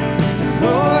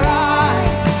 Lord, I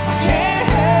can't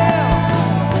help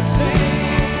but sing.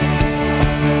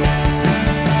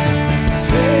 As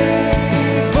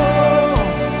faithful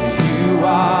as you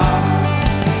are,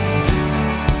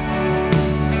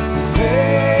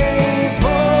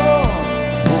 faithful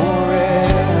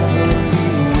forever.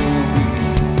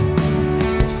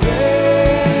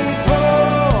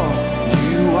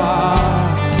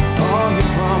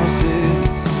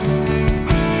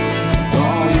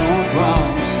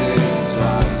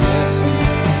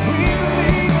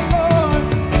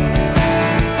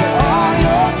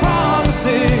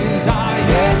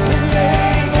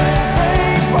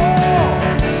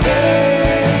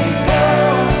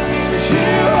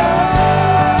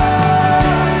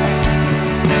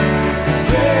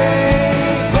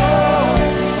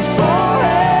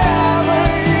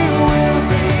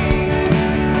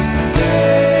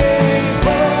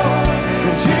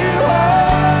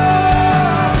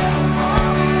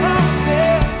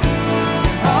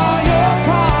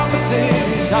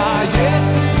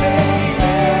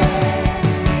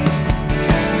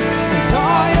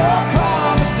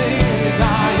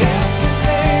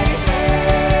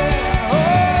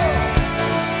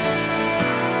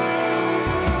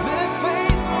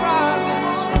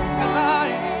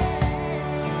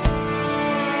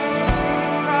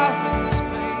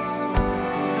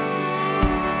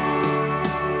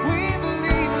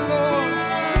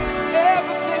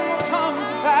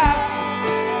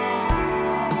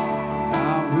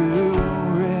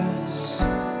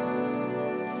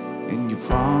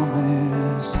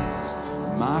 Promises,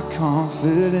 my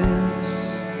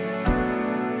confidence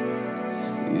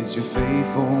is your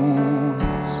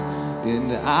faithfulness,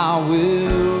 and I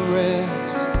will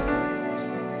rest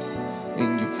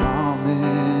in your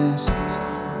promises.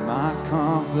 My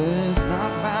confidence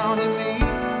not found in me,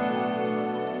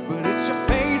 but it's your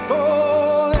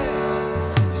faithfulness.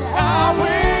 Yes, I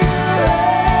will.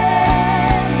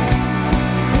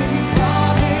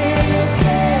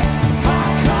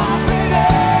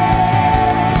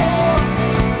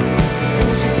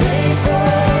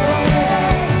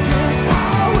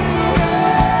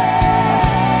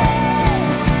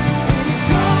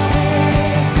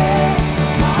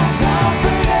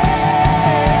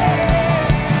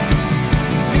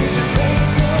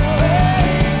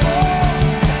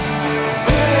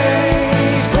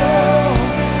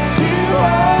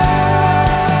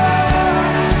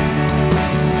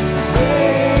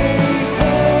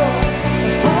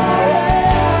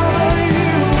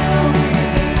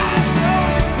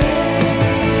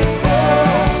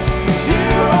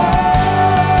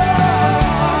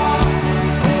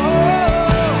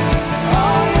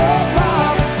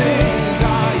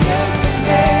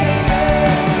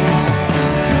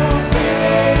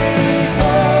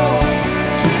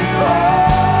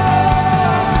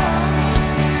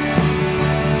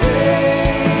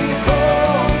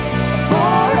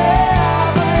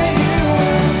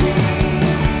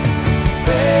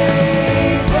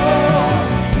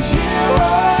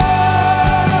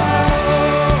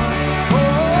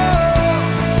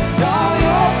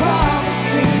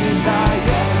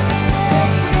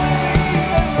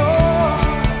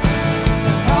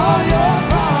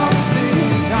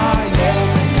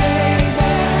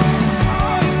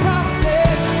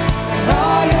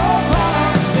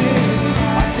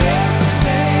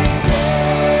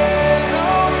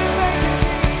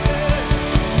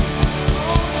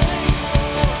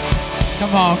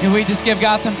 Can we just give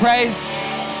God some praise?